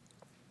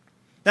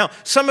 Now,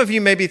 some of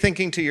you may be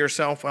thinking to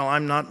yourself, well,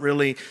 I'm not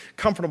really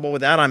comfortable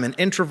with that. I'm an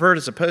introvert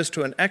as opposed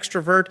to an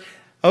extrovert.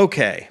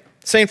 Okay.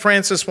 St.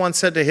 Francis once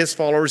said to his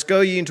followers, go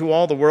ye into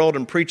all the world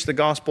and preach the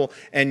gospel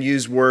and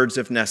use words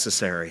if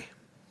necessary.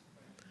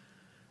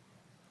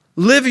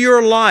 Live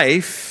your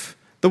life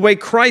the way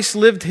Christ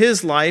lived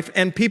his life,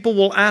 and people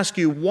will ask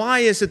you, why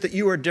is it that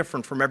you are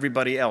different from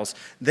everybody else?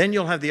 Then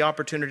you'll have the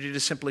opportunity to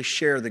simply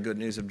share the good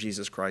news of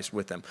Jesus Christ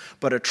with them.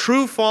 But a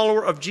true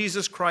follower of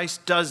Jesus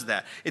Christ does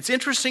that. It's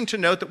interesting to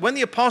note that when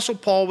the Apostle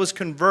Paul was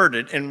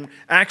converted in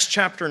Acts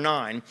chapter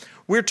 9,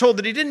 we're told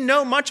that he didn't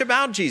know much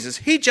about Jesus.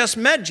 He just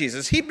met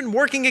Jesus. He'd been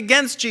working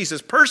against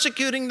Jesus,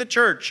 persecuting the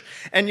church.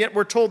 And yet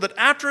we're told that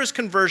after his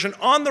conversion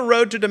on the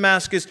road to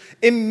Damascus,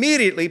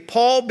 immediately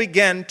Paul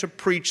began to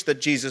preach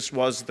that Jesus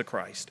was the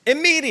Christ.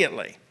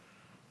 Immediately.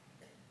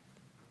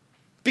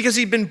 Because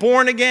he'd been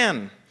born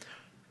again.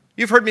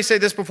 You've heard me say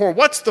this before.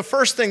 What's the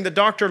first thing the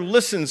doctor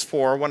listens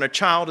for when a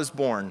child is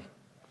born?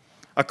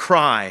 A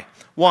cry.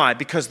 Why?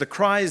 Because the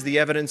cry is the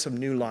evidence of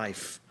new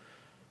life.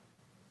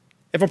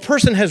 If a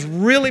person has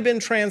really been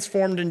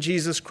transformed in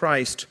Jesus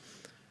Christ,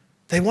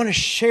 they want to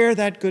share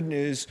that good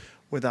news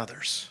with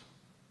others.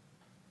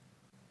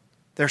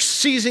 They're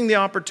seizing the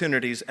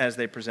opportunities as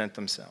they present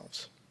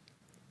themselves.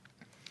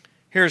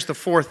 Here's the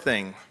fourth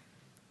thing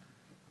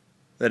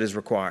that is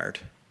required: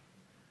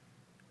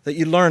 that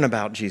you learn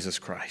about Jesus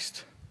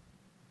Christ.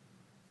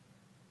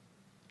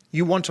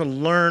 You want to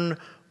learn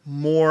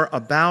more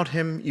about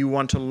him. You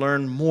want to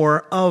learn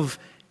more of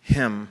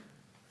him.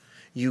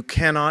 You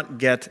cannot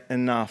get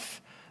enough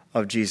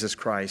of Jesus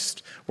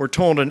Christ. We're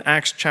told in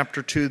Acts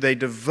chapter 2, they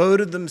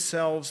devoted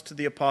themselves to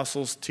the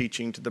apostles'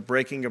 teaching, to the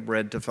breaking of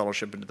bread, to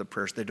fellowship, and to the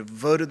prayers. They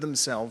devoted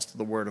themselves to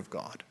the Word of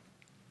God.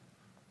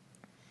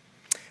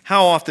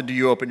 How often do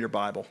you open your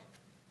Bible?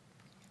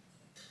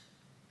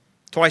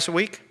 Twice a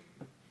week?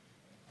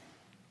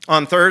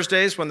 On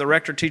Thursdays when the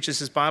rector teaches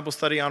his Bible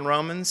study on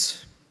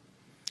Romans?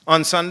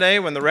 On Sunday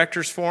when the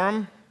rector's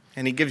forum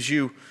and he gives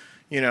you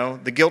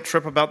the guilt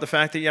trip about the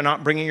fact that you're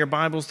not bringing your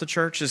Bibles to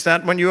church? Is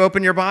that when you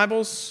open your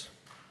Bibles?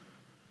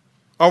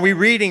 Are we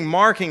reading,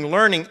 marking,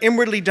 learning,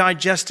 inwardly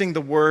digesting the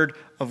Word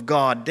of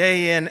God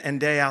day in and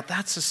day out?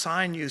 That's a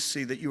sign, you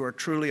see, that you are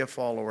truly a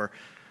follower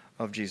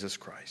of Jesus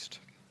Christ.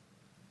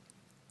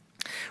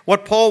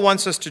 What Paul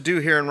wants us to do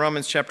here in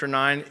Romans chapter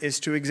 9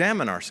 is to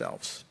examine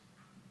ourselves.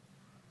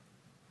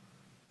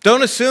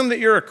 Don't assume that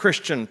you're a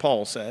Christian,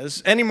 Paul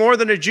says, any more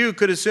than a Jew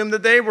could assume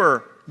that they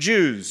were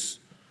Jews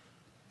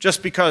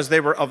just because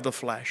they were of the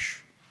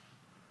flesh.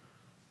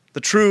 The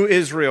true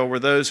Israel were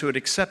those who had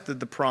accepted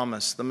the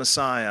promise, the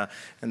Messiah,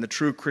 and the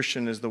true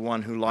Christian is the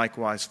one who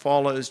likewise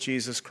follows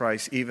Jesus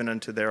Christ even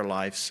unto their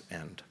life's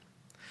end.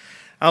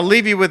 I'll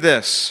leave you with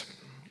this.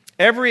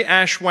 Every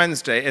Ash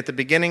Wednesday at the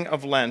beginning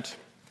of Lent,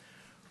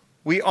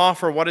 we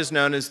offer what is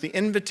known as the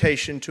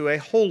invitation to a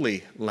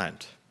Holy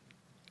Lent.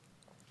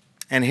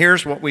 And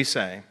here's what we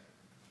say.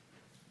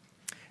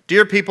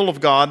 Dear people of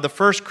God, the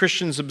first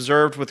Christians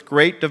observed with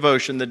great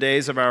devotion the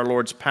days of our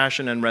Lord's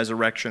passion and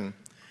resurrection.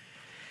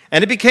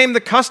 And it became the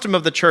custom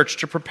of the church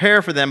to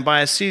prepare for them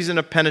by a season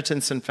of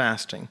penitence and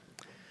fasting.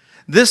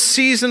 This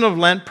season of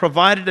Lent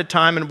provided a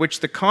time in which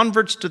the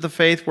converts to the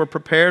faith were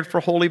prepared for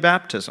holy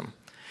baptism.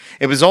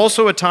 It was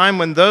also a time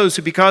when those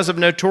who, because of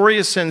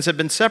notorious sins, had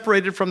been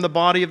separated from the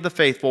body of the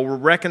faithful were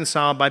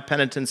reconciled by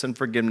penitence and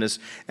forgiveness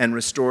and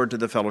restored to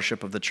the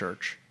fellowship of the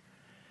church.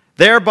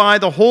 Thereby,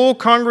 the whole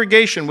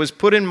congregation was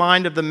put in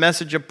mind of the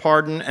message of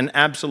pardon and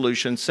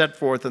absolution set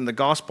forth in the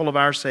gospel of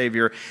our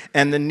Savior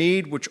and the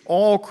need which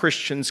all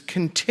Christians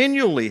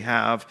continually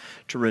have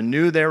to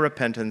renew their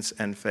repentance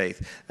and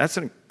faith. That's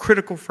a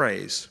critical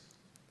phrase.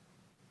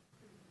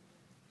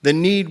 The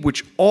need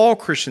which all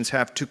Christians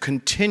have to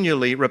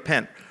continually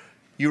repent.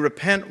 You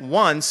repent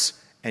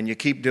once and you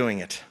keep doing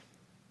it.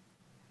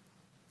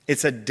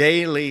 It's a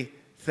daily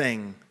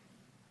thing.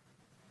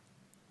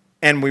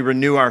 And we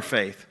renew our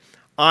faith.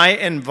 I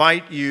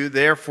invite you,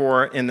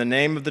 therefore, in the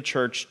name of the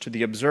church, to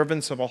the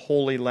observance of a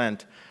holy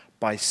Lent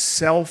by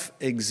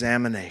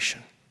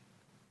self-examination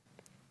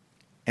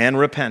and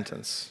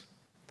repentance,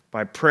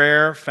 by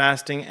prayer,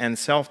 fasting, and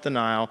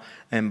self-denial,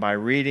 and by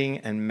reading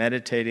and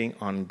meditating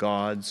on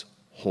God's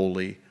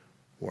holy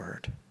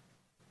word.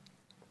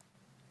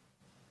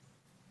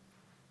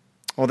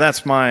 Well,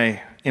 that's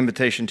my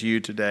invitation to you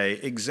today.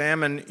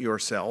 Examine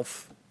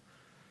yourself.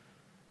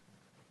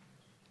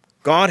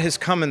 God has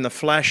come in the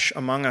flesh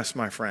among us,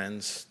 my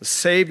friends, the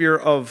Savior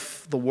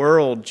of the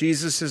world.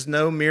 Jesus is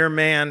no mere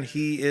man.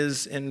 He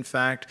is, in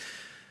fact,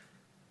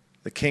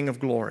 the King of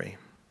glory.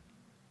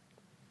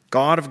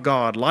 God of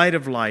God, light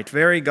of light,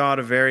 very God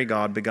of very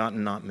God,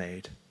 begotten, not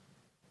made.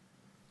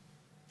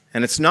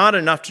 And it's not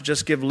enough to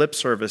just give lip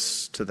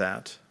service to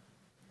that.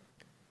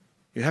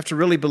 You have to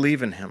really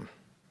believe in him.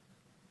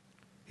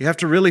 You have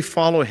to really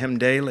follow him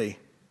daily.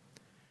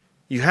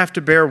 You have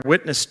to bear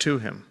witness to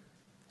him.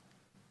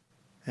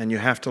 And you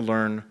have to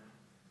learn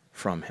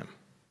from him.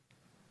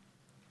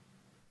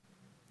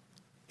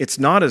 It's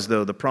not as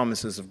though the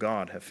promises of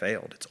God have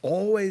failed. It's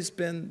always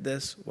been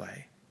this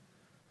way.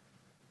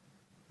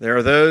 There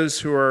are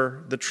those who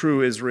are the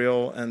true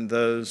Israel and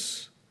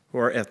those who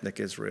are ethnic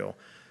Israel.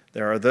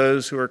 There are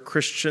those who are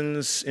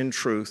Christians in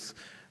truth.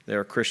 There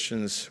are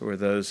Christians who are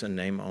those in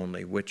name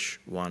only. Which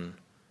one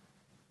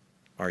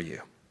are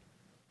you?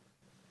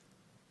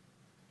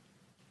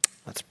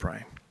 Let's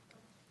pray.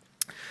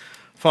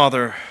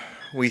 Father,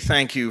 we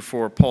thank you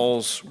for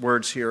Paul's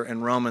words here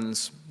in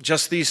Romans.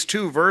 Just these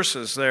two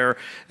verses, there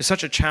is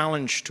such a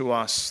challenge to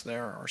us.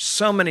 There are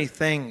so many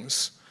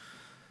things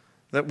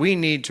that we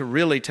need to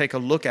really take a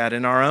look at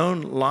in our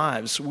own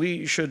lives.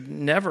 We should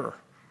never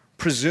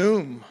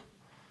presume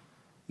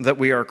that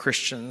we are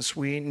Christians.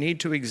 We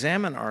need to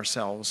examine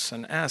ourselves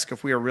and ask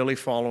if we are really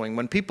following.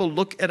 When people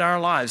look at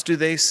our lives, do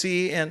they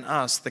see in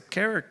us the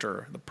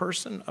character, the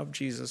person of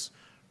Jesus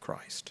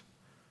Christ?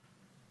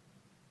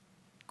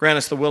 Grant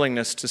us the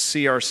willingness to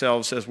see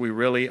ourselves as we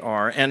really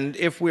are. And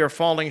if we are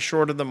falling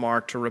short of the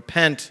mark, to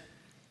repent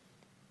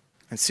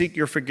and seek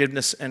your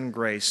forgiveness and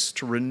grace,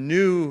 to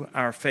renew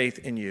our faith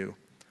in you,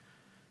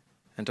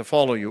 and to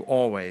follow you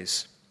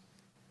always,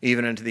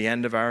 even into the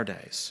end of our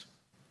days.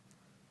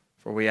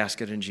 For we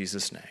ask it in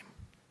Jesus' name.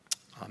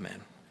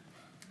 Amen.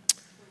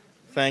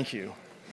 Thank you.